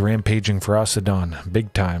 Gonna need Rampaging Ferocidon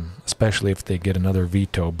big time, especially if they get another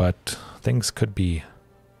veto, but things could be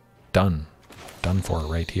done for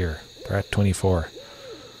right here. They're at 24.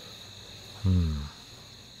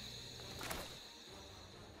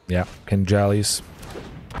 Yeah, Kinjallis.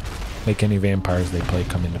 Make any vampires they play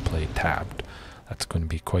come into play tabbed. That's going to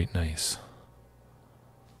be quite nice.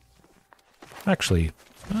 Actually,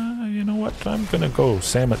 you know what? I'm gonna go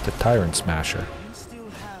Samut the Tyrant Smasher. You still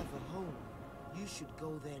have a home. You should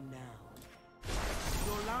go there now.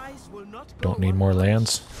 Your lies will not go Don't need more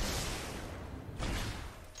lands.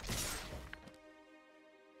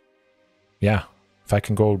 Yeah, if I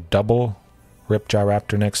can go double Ripjaw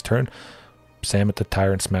Raptor next turn, Samut the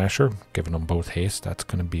Tyrant Smasher, giving them both haste, that's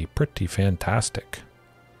going to be pretty fantastic.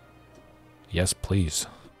 Yes, please.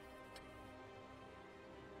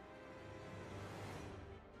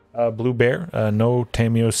 Blue Bear, no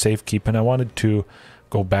Tameo safekeeping. I wanted to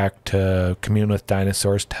go back to Commune with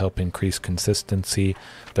Dinosaurs to help increase consistency.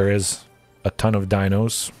 There is a ton of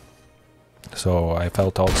dinos, so I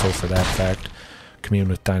felt also for that fact Commune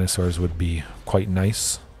with Dinosaurs would be quite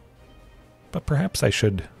nice. But perhaps I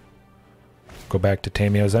should go back to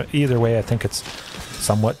Tameos. Either way, I think it's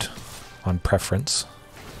somewhat on preference.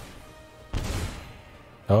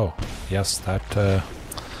 Oh, yes, that...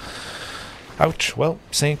 Ouch. Well,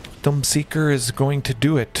 Sanctum Seeker is going to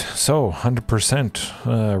do it. So,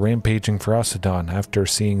 100% Rampaging Ferocidon after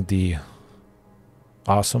seeing the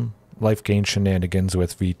awesome life gain shenanigans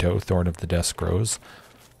with Veto, Thorn of the Deskrows.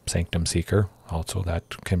 Sanctum Seeker. Also,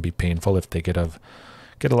 that can be painful if they get a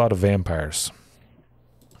lot of vampires.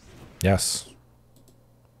 Yes.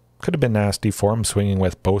 Could have been nasty for him swinging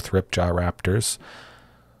with both Ripjaw Raptors.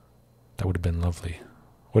 That would have been lovely.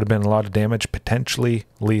 Would have been a lot of damage, potentially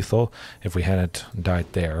lethal if we hadn't died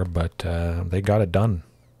there, but they got it done.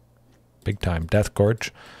 Big time.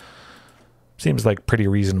 Deathgorge. Seems like a pretty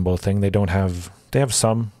reasonable thing. They have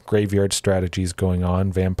some graveyard strategies going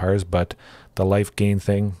on, vampires, but the life gain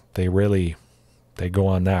thing, they go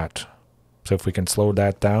on that. So if we can slow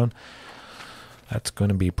that down, that's going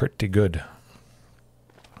to be pretty good.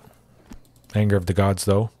 Anger of the Gods,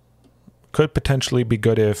 though, could potentially be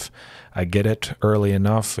good if I get it early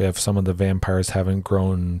enough, if some of the vampires haven't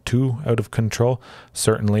grown too out of control.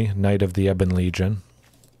 Certainly, Knight of the Ebon Legion.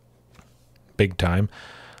 Big time.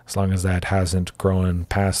 As long as that hasn't grown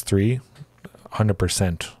past 3,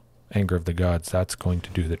 100% Anger of the Gods. That's going to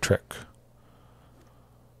do the trick.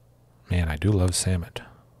 Man, I do love Samut.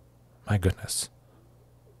 My goodness.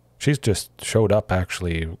 She's just showed up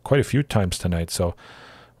actually quite a few times tonight, so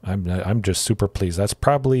I'm just super pleased. That's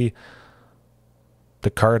probably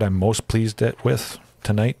the card I'm most pleased with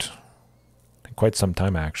tonight in quite some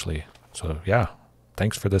time, actually. So yeah,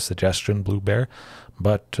 thanks for the suggestion, Blue Bear.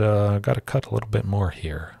 But I got to cut a little bit more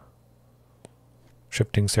here.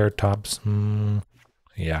 Shifting Ceratops,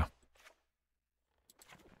 yeah.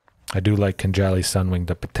 I do like Kinjalli Sunwing,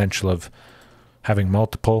 the potential of having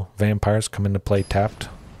multiple vampires come into play tapped.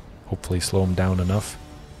 Hopefully slow them down enough.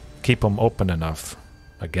 Keep them open enough.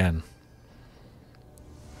 Again.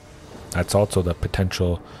 That's also the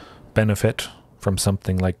potential benefit from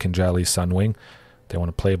something like Kinjalli Sunwing. They want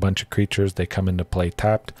to play a bunch of creatures, they come into play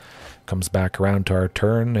tapped, comes back around to our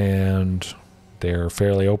turn, and they're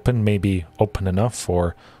fairly open, maybe open enough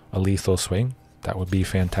for a lethal swing. That would be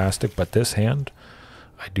fantastic, but this hand,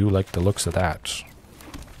 I do like the looks of that.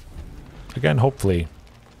 Again, hopefully,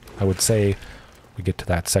 I would say we get to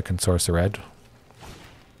that second source of red.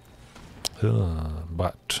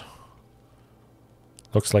 But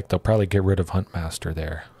looks like they'll probably get rid of Huntmaster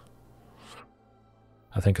there.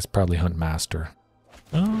 I think it's probably Huntmaster.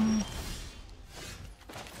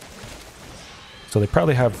 So they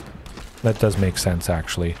probably have... That does make sense,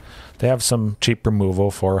 actually. They have some cheap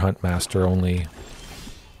removal for Huntmaster only.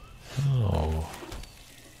 Oh.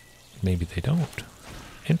 Maybe they don't.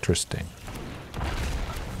 Interesting.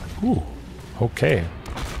 Ooh. Okay.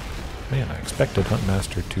 Man, I expected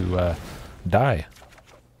Huntmaster to die.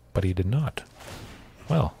 But he did not.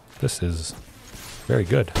 Well, this is very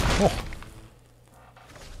good. Oh.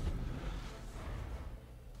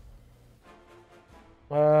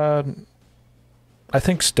 I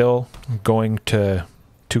think still going to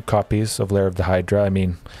 2 copies of Lair of the Hydra. I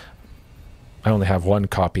mean, I only have 1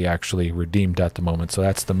 copy actually redeemed at the moment, so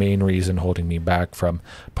that's the main reason holding me back from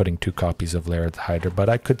putting 2 copies of Lair of the Hydra. But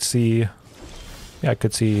I could see, yeah, I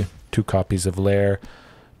could see 2 copies of Lair,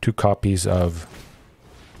 2 copies of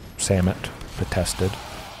Samut, the tested.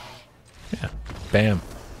 Yeah, bam.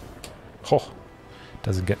 Oh,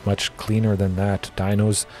 doesn't get much cleaner than that.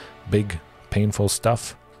 Dino's big, painful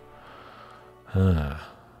stuff. You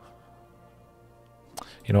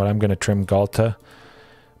know what, I'm going to trim Ghalta.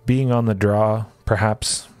 Being on the draw,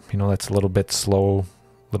 perhaps, you know, that's a little bit slow,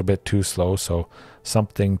 a little bit too slow, so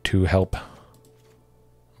something to help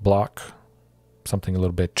block, something a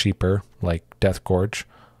little bit cheaper, like Deathgorge.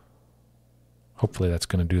 Hopefully that's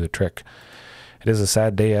going to do the trick. It is a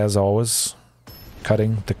sad day, as always,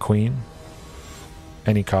 cutting the Queen.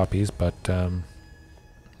 Any copies, but,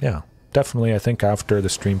 yeah, definitely, I think after the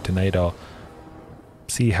stream tonight, I'll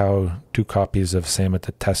see how 2 copies of Samut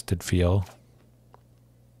the Tested feel.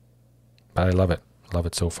 But I love it. Love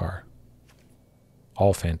it so far.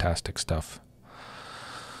 All fantastic stuff.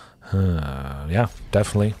 Yeah,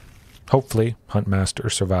 definitely. Hopefully,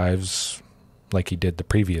 Huntmaster survives like he did the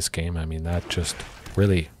previous game. I mean, that just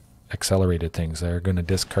really accelerated things. They're going to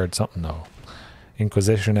discard something, though.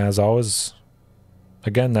 Inquisition, as always.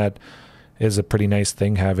 Again, that is a pretty nice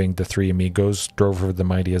thing, having the 3 amigos, Drover of the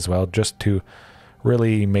Mighty as well, just to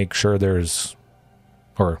really make sure there's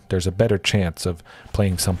a better chance of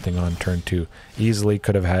playing something on turn 2. Easily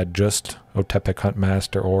could have had just Otepec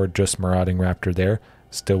Huntmaster or just Marauding Raptor there.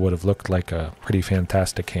 Still would have looked like a pretty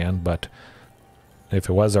fantastic hand, but if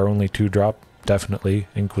it was our only 2-drop, definitely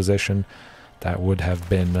Inquisition, that would have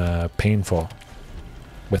been painful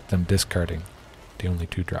with them discarding the only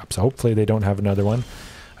 2-drop. So hopefully they don't have another one.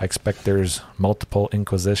 I expect there's multiple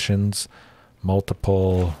Inquisitions,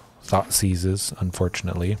 multiple Thought Seizes,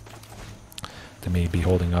 unfortunately. They may be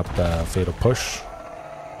holding up Fatal Push.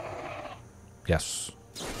 Yes.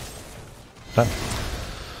 Done.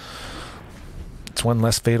 It's 1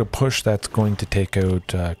 less Fatal Push that's going to take out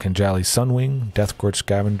Kinjalli Sunwing, Deathgorge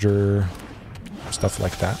Scavenger, stuff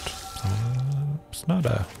like that. It's not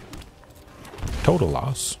a total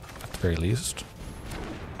loss, at the very least.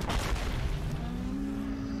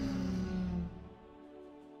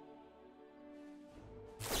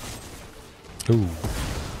 Ooh,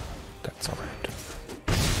 that's alright.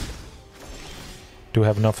 Do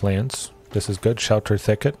have enough lands. This is good. Sheltered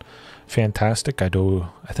Thicket, fantastic. I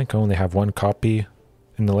think I only have 1 copy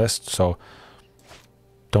in the list, so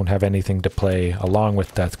don't have anything to play along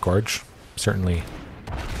with Deathgorge. Certainly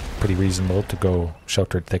pretty reasonable to go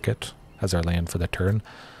Sheltered Thicket as our land for the turn.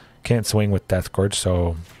 Can't swing with Deathgorge,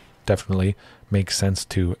 so definitely makes sense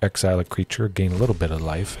to exile a creature, gain a little bit of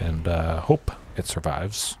life, and hope it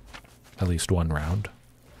survives at least 1 round.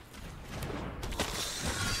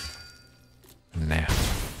 Nah.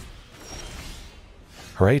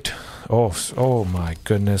 Right. Oh my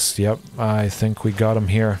goodness. Yep, I think we got him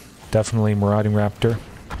here. Definitely Marauding Raptor.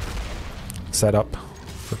 Set up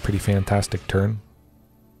for a pretty fantastic turn.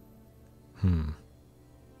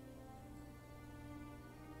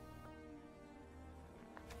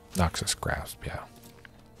 Noxus Grasp, yeah.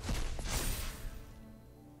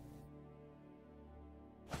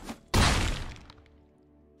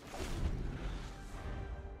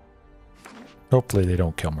 Hopefully they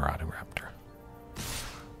don't kill Marauding Raptor.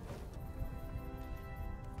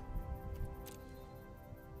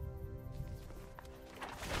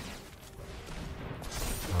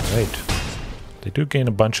 Alright. They do gain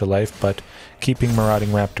a bunch of life, but keeping Marauding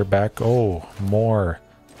Raptor back. Oh, more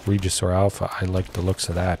Regisaur Alpha. I like the looks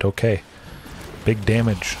of that. Okay. Big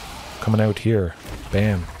damage coming out here.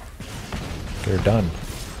 Bam. They're done.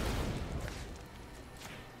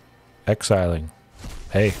 Exiling.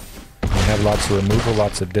 Hey. We have lots of removal,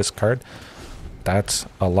 lots of discard. That's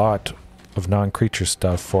a lot of non-creature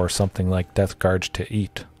stuff for something like Deathgorge to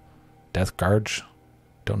eat. Deathgorge?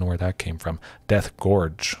 Don't know where that came from.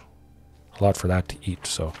 Deathgorge. A lot for that to eat,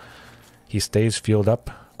 so he stays fueled up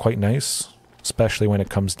quite nice, especially when it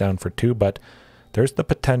comes down for 2, but there's the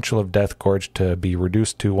potential of Deathgorge to be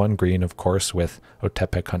reduced to 1 green, of course, with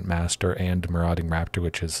Otepec Huntmaster and Marauding Raptor,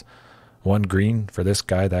 which is 1 green for this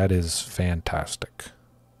guy. That is fantastic.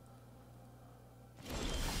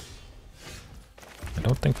 I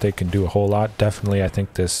don't think they can do a whole lot. Definitely, I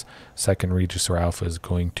think this second Regisaur Alpha is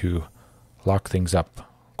going to lock things up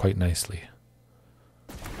quite nicely.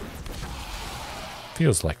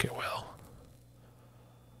 Feels like it will.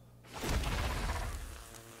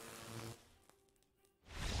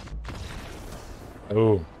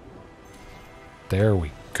 Oh. There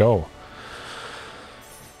we go.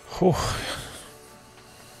 Oh.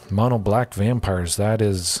 Mono black vampires, that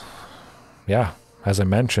is... Yeah, as I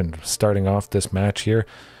mentioned, starting off this match here,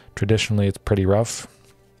 traditionally it's pretty rough.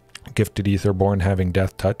 Gifted Aetherborn having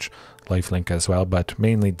Death Touch, Lifelink as well, but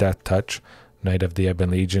mainly Death Touch. Knight of the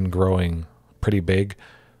Ebon Legion growing pretty big,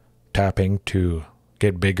 tapping to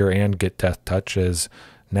get bigger and get Death Touch is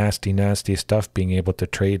nasty, nasty stuff, being able to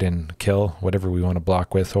trade and kill whatever we want to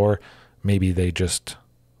block with, or maybe they just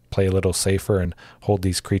play a little safer and hold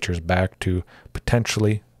these creatures back to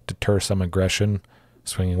potentially deter some aggression,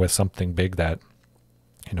 swinging with something big that,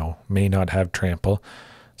 you know, may not have trample.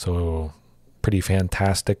 So pretty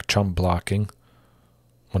fantastic chump blocking,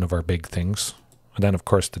 one of our big things. And then of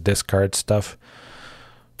course the discard stuff,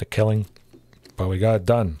 the killing, but we got it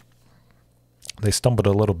done. They stumbled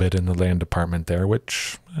a little bit in the land department there,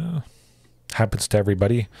 which happens to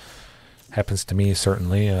everybody. Happens to me,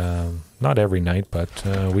 certainly. Not every night, but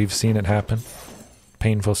we've seen it happen.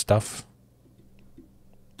 Painful stuff.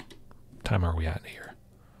 What time are we at here?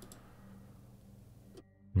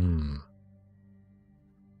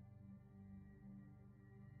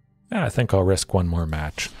 Yeah, I think I'll risk one more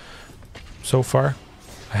match. So far,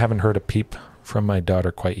 I haven't heard a peep from my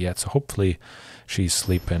daughter quite yet, so hopefully she's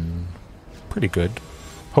sleeping pretty good.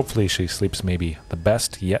 Hopefully she sleeps maybe the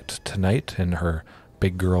best yet tonight in her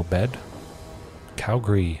big girl bed.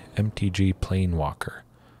 Calgary MTG Planewalker.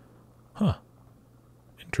 Huh.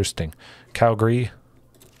 Interesting. Calgary,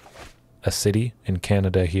 a city in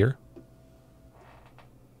Canada here.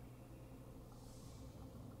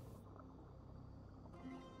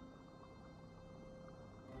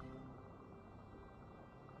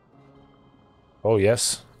 Oh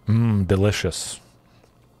yes. Delicious.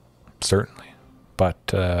 Certainly.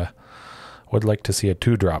 But would like to see a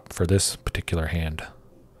 2-drop for this particular hand.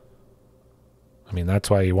 I mean, that's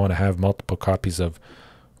why you want to have multiple copies of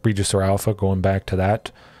Regisaur Alpha, going back to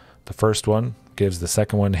that. The first one gives the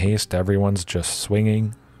second one haste. Everyone's just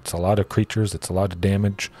swinging. It's a lot of creatures. It's a lot of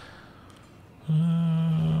damage.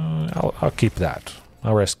 I'll keep that.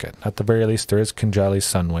 I'll risk it. At the very least, there is Kinjalli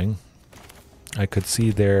Sunwing. I could see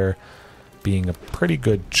there being a pretty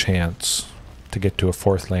good chance to get to a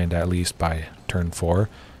 4th land at least by turn 4.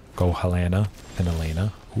 Go Halana and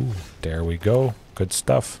Alena. Ooh, there we go. Good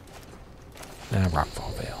stuff.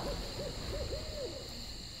 Rockfall Vale.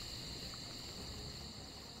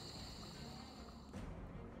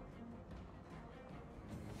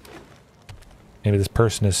 Maybe this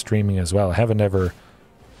person is streaming as well. I haven't ever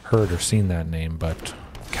heard or seen that name, but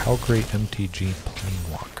Calgary MTG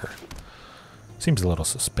Planewalker. Seems a little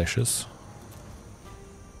suspicious.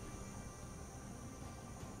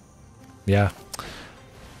 Yeah.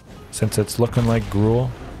 Since it's looking like Gruul,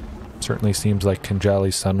 certainly seems like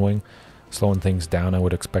Kinjalli Sunwing. Slowing things down, I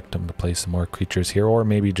would expect them to play some more creatures here, or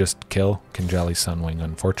maybe just kill Kinjalli Sunwing,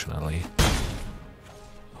 unfortunately.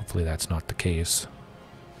 Hopefully that's not the case.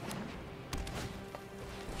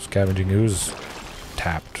 Scavenging Ooze.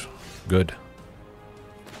 Tapped. Good.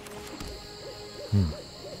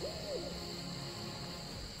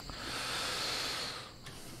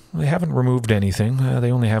 They haven't removed anything.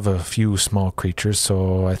 They only have a few small creatures,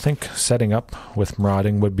 so I think setting up with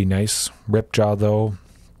Marauding would be nice. Ripjaw, though,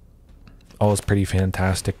 always pretty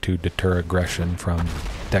fantastic to deter aggression from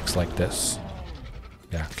decks like this.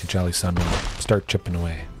 Yeah, Kinjalli Sunwing. Start chipping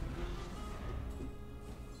away.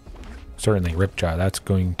 Certainly, Ripjaw. That's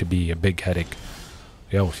going to be a big headache.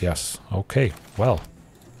 Yes. Okay, well.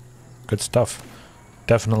 Good stuff.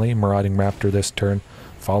 Definitely Marauding Raptor this turn,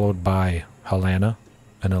 followed by Halana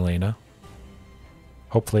and Alena.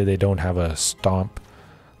 Hopefully they don't have a stomp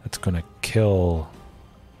that's going to kill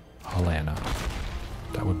Halana.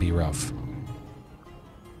 That would be rough.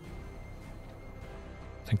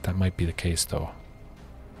 I think that might be the case, though.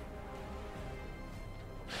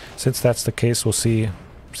 Since that's the case, we'll see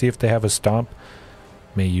if they have a stomp.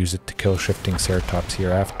 May use it to kill Shifting Ceratops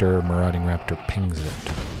here after Marauding Raptor pings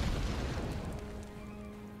it.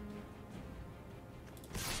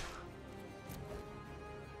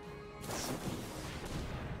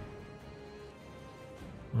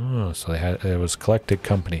 Oh, so it was collected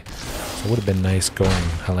company. So it would have been nice going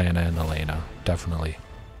Halana and Alena, definitely.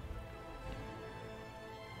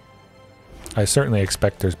 I certainly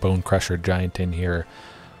expect there's Bone Crusher Giant in here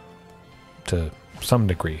to some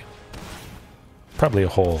degree. Probably a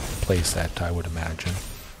whole playset, I would imagine.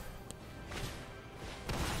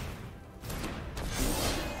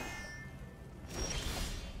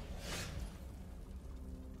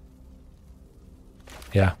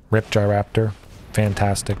 Yeah, Ripjaw Raptor.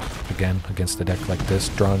 Fantastic. Again, against a deck like this.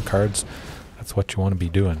 Drawing cards. That's what you want to be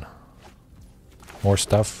doing. More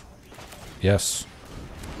stuff. Yes.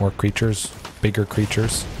 More creatures. Bigger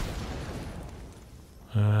creatures.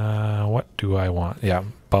 What do I want? Yeah,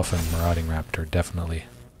 buff and Marauding Raptor, definitely.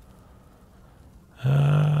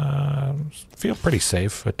 Feel pretty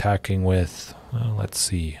safe attacking with, well, let's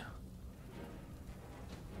see.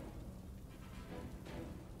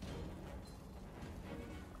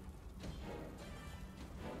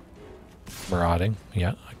 Marauding,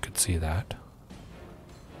 yeah, I could see that.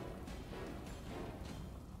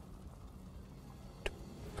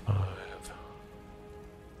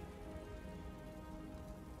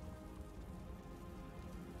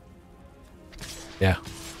 Yeah.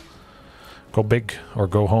 Go big or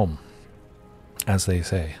go home, as they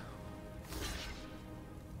say.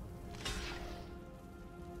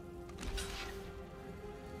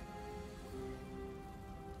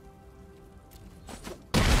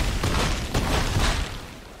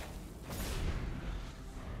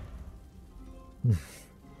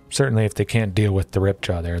 Certainly if they can't deal with the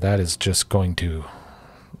Ripjaw there, that is just going to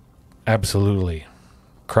absolutely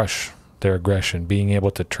crush their aggression. Being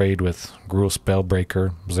able to trade with Gruul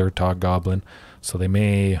Spellbreaker, Zertog Goblin, so they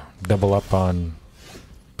may double up on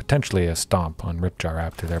potentially a stomp on Ripjaw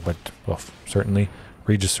Raptor there, but well, certainly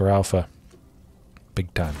Regisaur Alpha,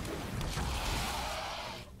 big time.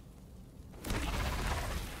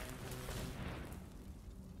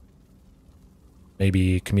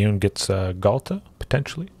 Maybe Commune gets Ghalta,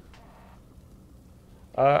 potentially.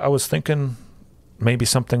 I was thinking maybe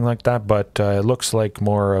something like that, but it looks like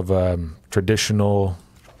more of a traditional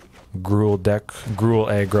Gruul deck. Gruul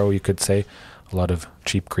aggro, you could say. A lot of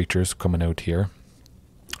cheap creatures coming out here.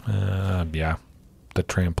 Yeah, the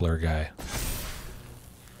Trampler guy.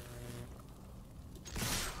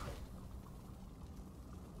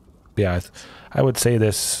 Yeah, I would say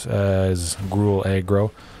this is Gruul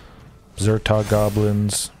aggro. Zertog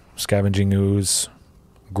Goblins, Scavenging Ooze,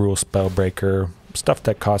 Gruul Spellbreaker, stuff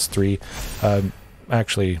that costs 3.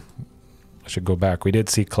 Actually, I should go back. We did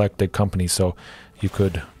see Collected Company, so you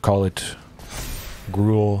could call it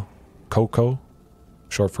Gruul Coco,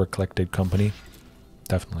 short for Collected Company.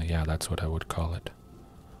 Definitely, yeah, that's what I would call it.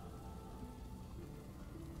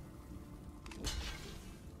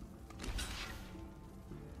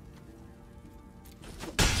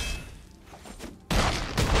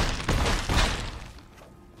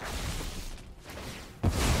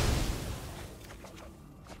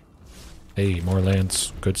 Hey, more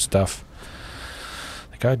lands, good stuff.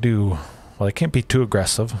 They gotta do, well, they can't be too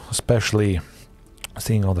aggressive, especially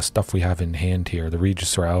seeing all the stuff we have in hand here. The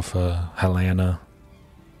Regisaur Alpha, Halana.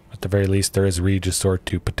 At the very least, there is Regisaur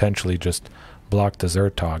to potentially just block the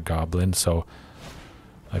Zertog Goblin, so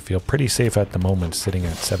I feel pretty safe at the moment, sitting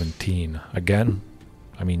at 17. Again,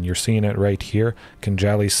 I mean, you're seeing it right here.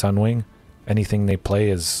 Kinjalli Sunwing, anything they play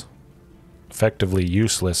is effectively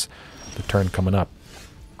useless the turn coming up.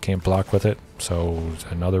 Can't block with it, so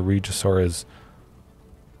another Regisaur is,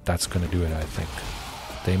 that's going to do it, I think.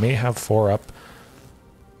 They may have 4 up,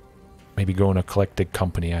 maybe go in a Collected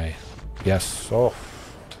Company. Yes, oh,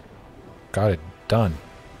 got it done.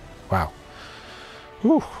 Wow.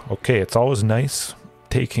 Whew. Okay, it's always nice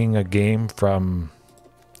taking a game from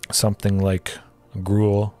something like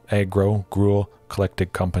Gruul, Gruul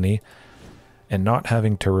Collected Company, and not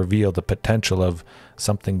having to reveal the potential of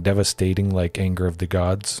something devastating like Anger of the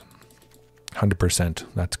Gods. 100%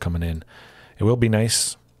 that's coming in. It will be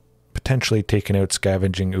nice potentially taking out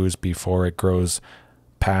Scavenging Ooze before it grows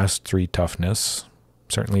past 3 toughness.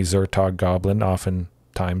 Certainly Zertog Goblin,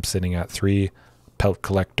 oftentimes sitting at 3. Pelt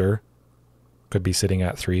Collector could be sitting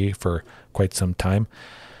at 3 for quite some time.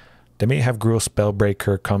 They may have Gruul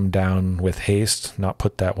Spellbreaker come down with haste, not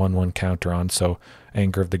put that 1/1 counter on, so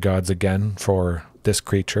Anger of the Gods again for this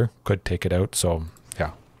creature could take it out. So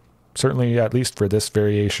yeah, certainly at least for this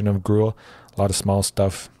variation of Gruul, a lot of small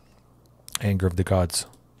stuff. Anger of the Gods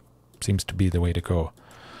seems to be the way to go.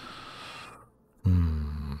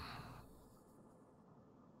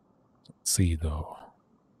 Let's see though.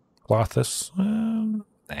 Lothus,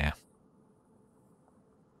 nah.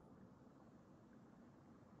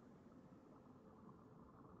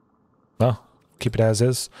 Well, keep it as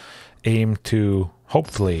is. Aim to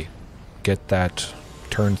hopefully get that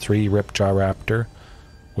turn 3 Ripjaw Raptor.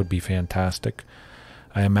 Would be fantastic.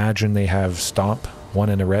 I imagine they have Stomp, 1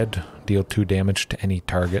 in a red, deal 2 damage to any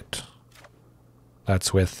target.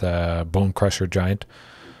 That's with Bone Crusher Giant.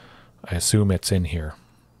 I assume it's in here.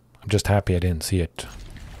 I'm just happy I didn't see it.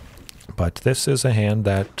 But this is a hand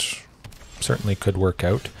that certainly could work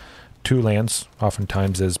out. 2 lands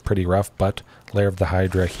oftentimes is pretty rough, but Lair of the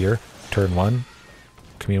Hydra here. Turn 1.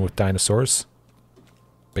 Commune with Dinosaurs.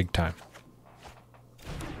 Big time.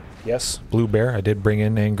 Yes, Blue Bear. I did bring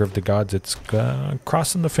in Anger of the Gods. It's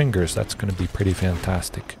crossing the fingers. That's going to be pretty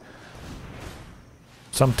fantastic.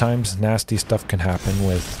 Sometimes nasty stuff can happen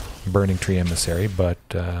with Burning Tree Emissary, but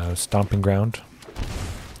Stomping Ground.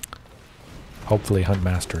 Hopefully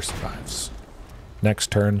Huntmaster survives.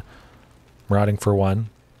 Next turn, Marauding for 1,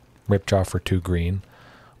 Ripjaw for 2 green,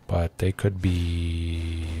 but they could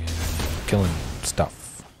be killing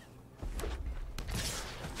stuff.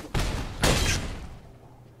 Ouch.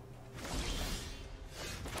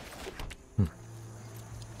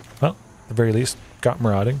 Well, at the very least, got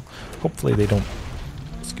Marauding. Hopefully they don't,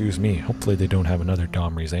 excuse me, hopefully they don't have another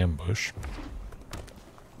Domri's Ambush.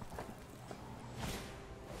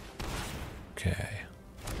 Okay.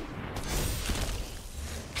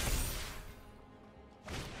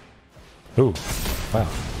 Ooh, wow.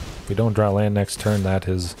 If we don't draw land next turn, that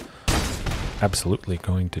is absolutely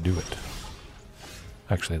going to do it.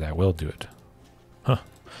 Actually, that will do it. Huh.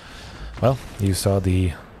 Well, you saw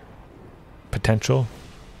the potential,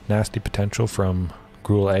 nasty potential from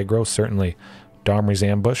Gruul aggro. Certainly, Domri's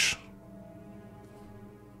Ambush.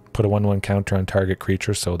 Put a 1/1 counter on target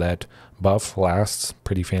creature so that buff lasts.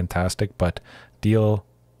 Pretty fantastic, but deal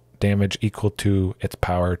damage equal to its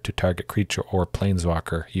power to target creature or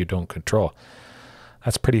planeswalker you don't control.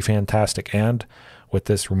 That's pretty fantastic, and with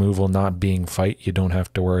this removal not being fight, you don't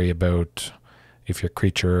have to worry about if your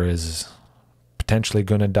creature is potentially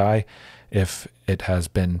going to die. If it has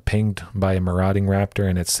been pinged by a Marauding Raptor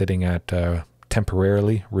and it's sitting at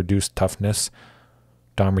temporarily reduced toughness,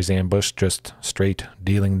 Domri's Ambush, just straight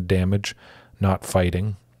dealing damage, not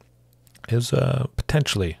fighting, is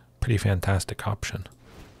potentially a pretty fantastic option.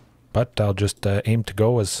 But I'll just aim to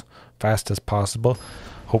go as fast as possible.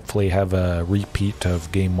 Hopefully have a repeat of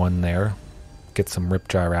game 1 there. Get some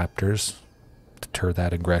Ripjaw Raptors. Deter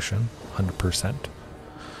that aggression, 100%.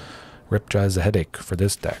 Ripjaw is a headache for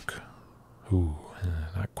this deck. Ooh,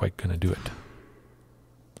 not quite going to do it.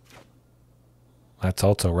 That's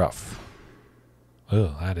also rough.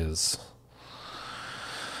 Oh, that is...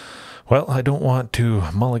 Well, I don't want to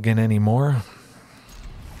mulligan anymore.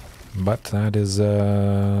 But that is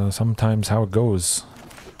sometimes how it goes.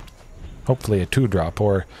 Hopefully a 2-drop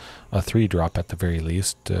or a 3-drop at the very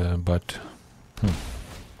least. But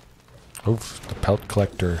oof, the Pelt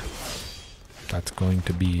Collector. That's going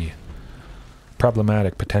to be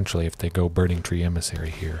problematic potentially if they go Burning Tree Emissary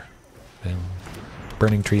here. Then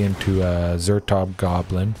Burning Tree into a Zertog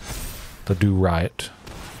Goblin. They'll do Riot.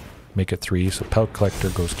 Make it 3. So Pelt Collector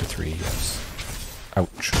goes to 3. Yes.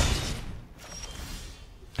 Ouch.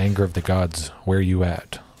 Anger of the Gods, where you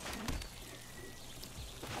at?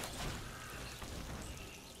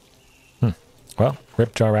 Well,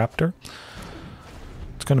 Ripjaw Raptor.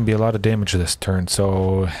 It's going to be a lot of damage this turn,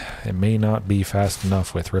 so it may not be fast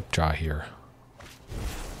enough with Ripjaw here.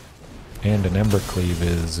 And an Embercleave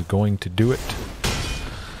is going to do it.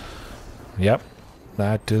 Yep,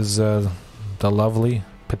 that is the lovely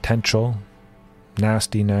potential,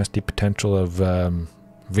 nasty potential of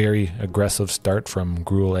very aggressive start from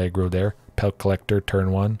Gruul aggro there. Pelt Collector,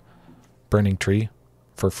 turn 1. Burning Tree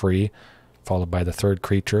for free, followed by the 3rd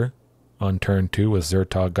creature. on turn 2 with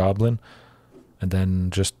Zertog Goblin. And then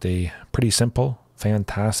just a pretty simple,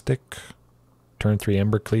 fantastic turn 3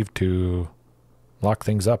 Embercleave to lock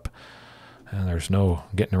things up. And there's no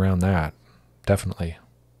getting around that, definitely.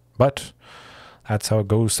 But that's how it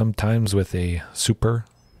goes sometimes with a super,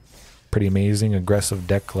 pretty amazing, aggressive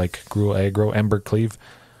deck like Gruul Aggro. Embercleave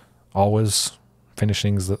always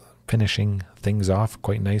finishing things off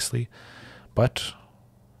quite nicely. But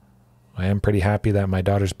I am pretty happy that my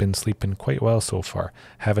daughter's been sleeping quite well so far.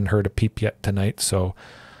 Haven't heard a peep yet tonight, so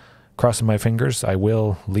crossing my fingers. I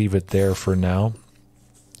will leave it there for now.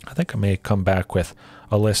 I think I may come back with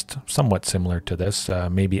a list somewhat similar to this,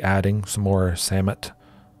 maybe adding some more Samut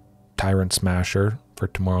Tyrant Smasher for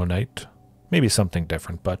tomorrow night. Maybe something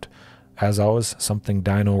different, but as always, something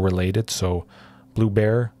Dino related. So Blue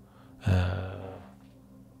Bear,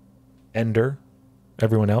 Ender,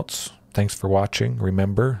 everyone else, thanks for watching.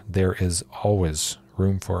 Remember, there is always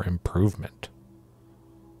room for improvement.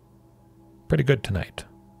 Pretty good tonight.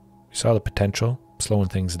 You saw the potential, slowing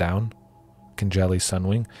things down. Kinjalli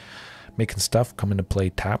Sunwing, making stuff come into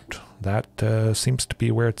play tapped. That seems to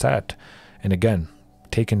be where it's at. And again,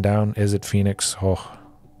 taking down Izzet Phoenix, oh,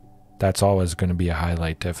 that's always going to be a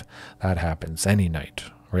highlight if that happens any night.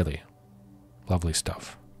 Really lovely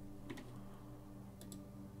stuff.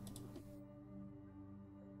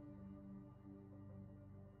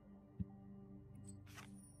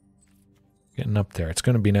 Getting up there. It's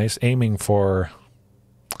going to be nice. Aiming for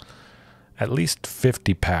at least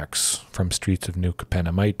 50 packs from Streets of New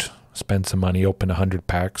Capenna. Might spend some money, open 100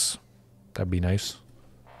 packs. That'd be nice.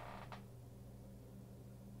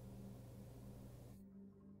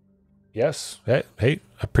 Yes. Hey,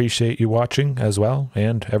 appreciate you watching as well,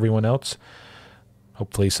 and everyone else.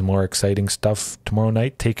 Hopefully some more exciting stuff tomorrow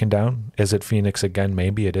night. Taking down Izzet Phoenix again.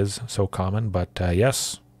 Maybe it is so common, but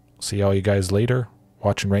yes. See all you guys later,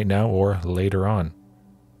 watching right now or later on.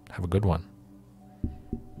 Have a good one.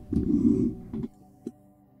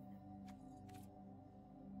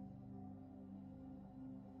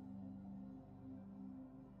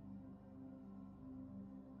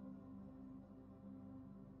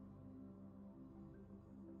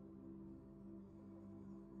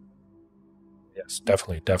 Yes,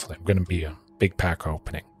 definitely. I'm going to be a big pack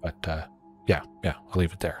opening, but yeah, I'll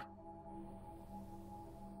leave it there.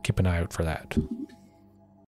 Keep an eye out for that.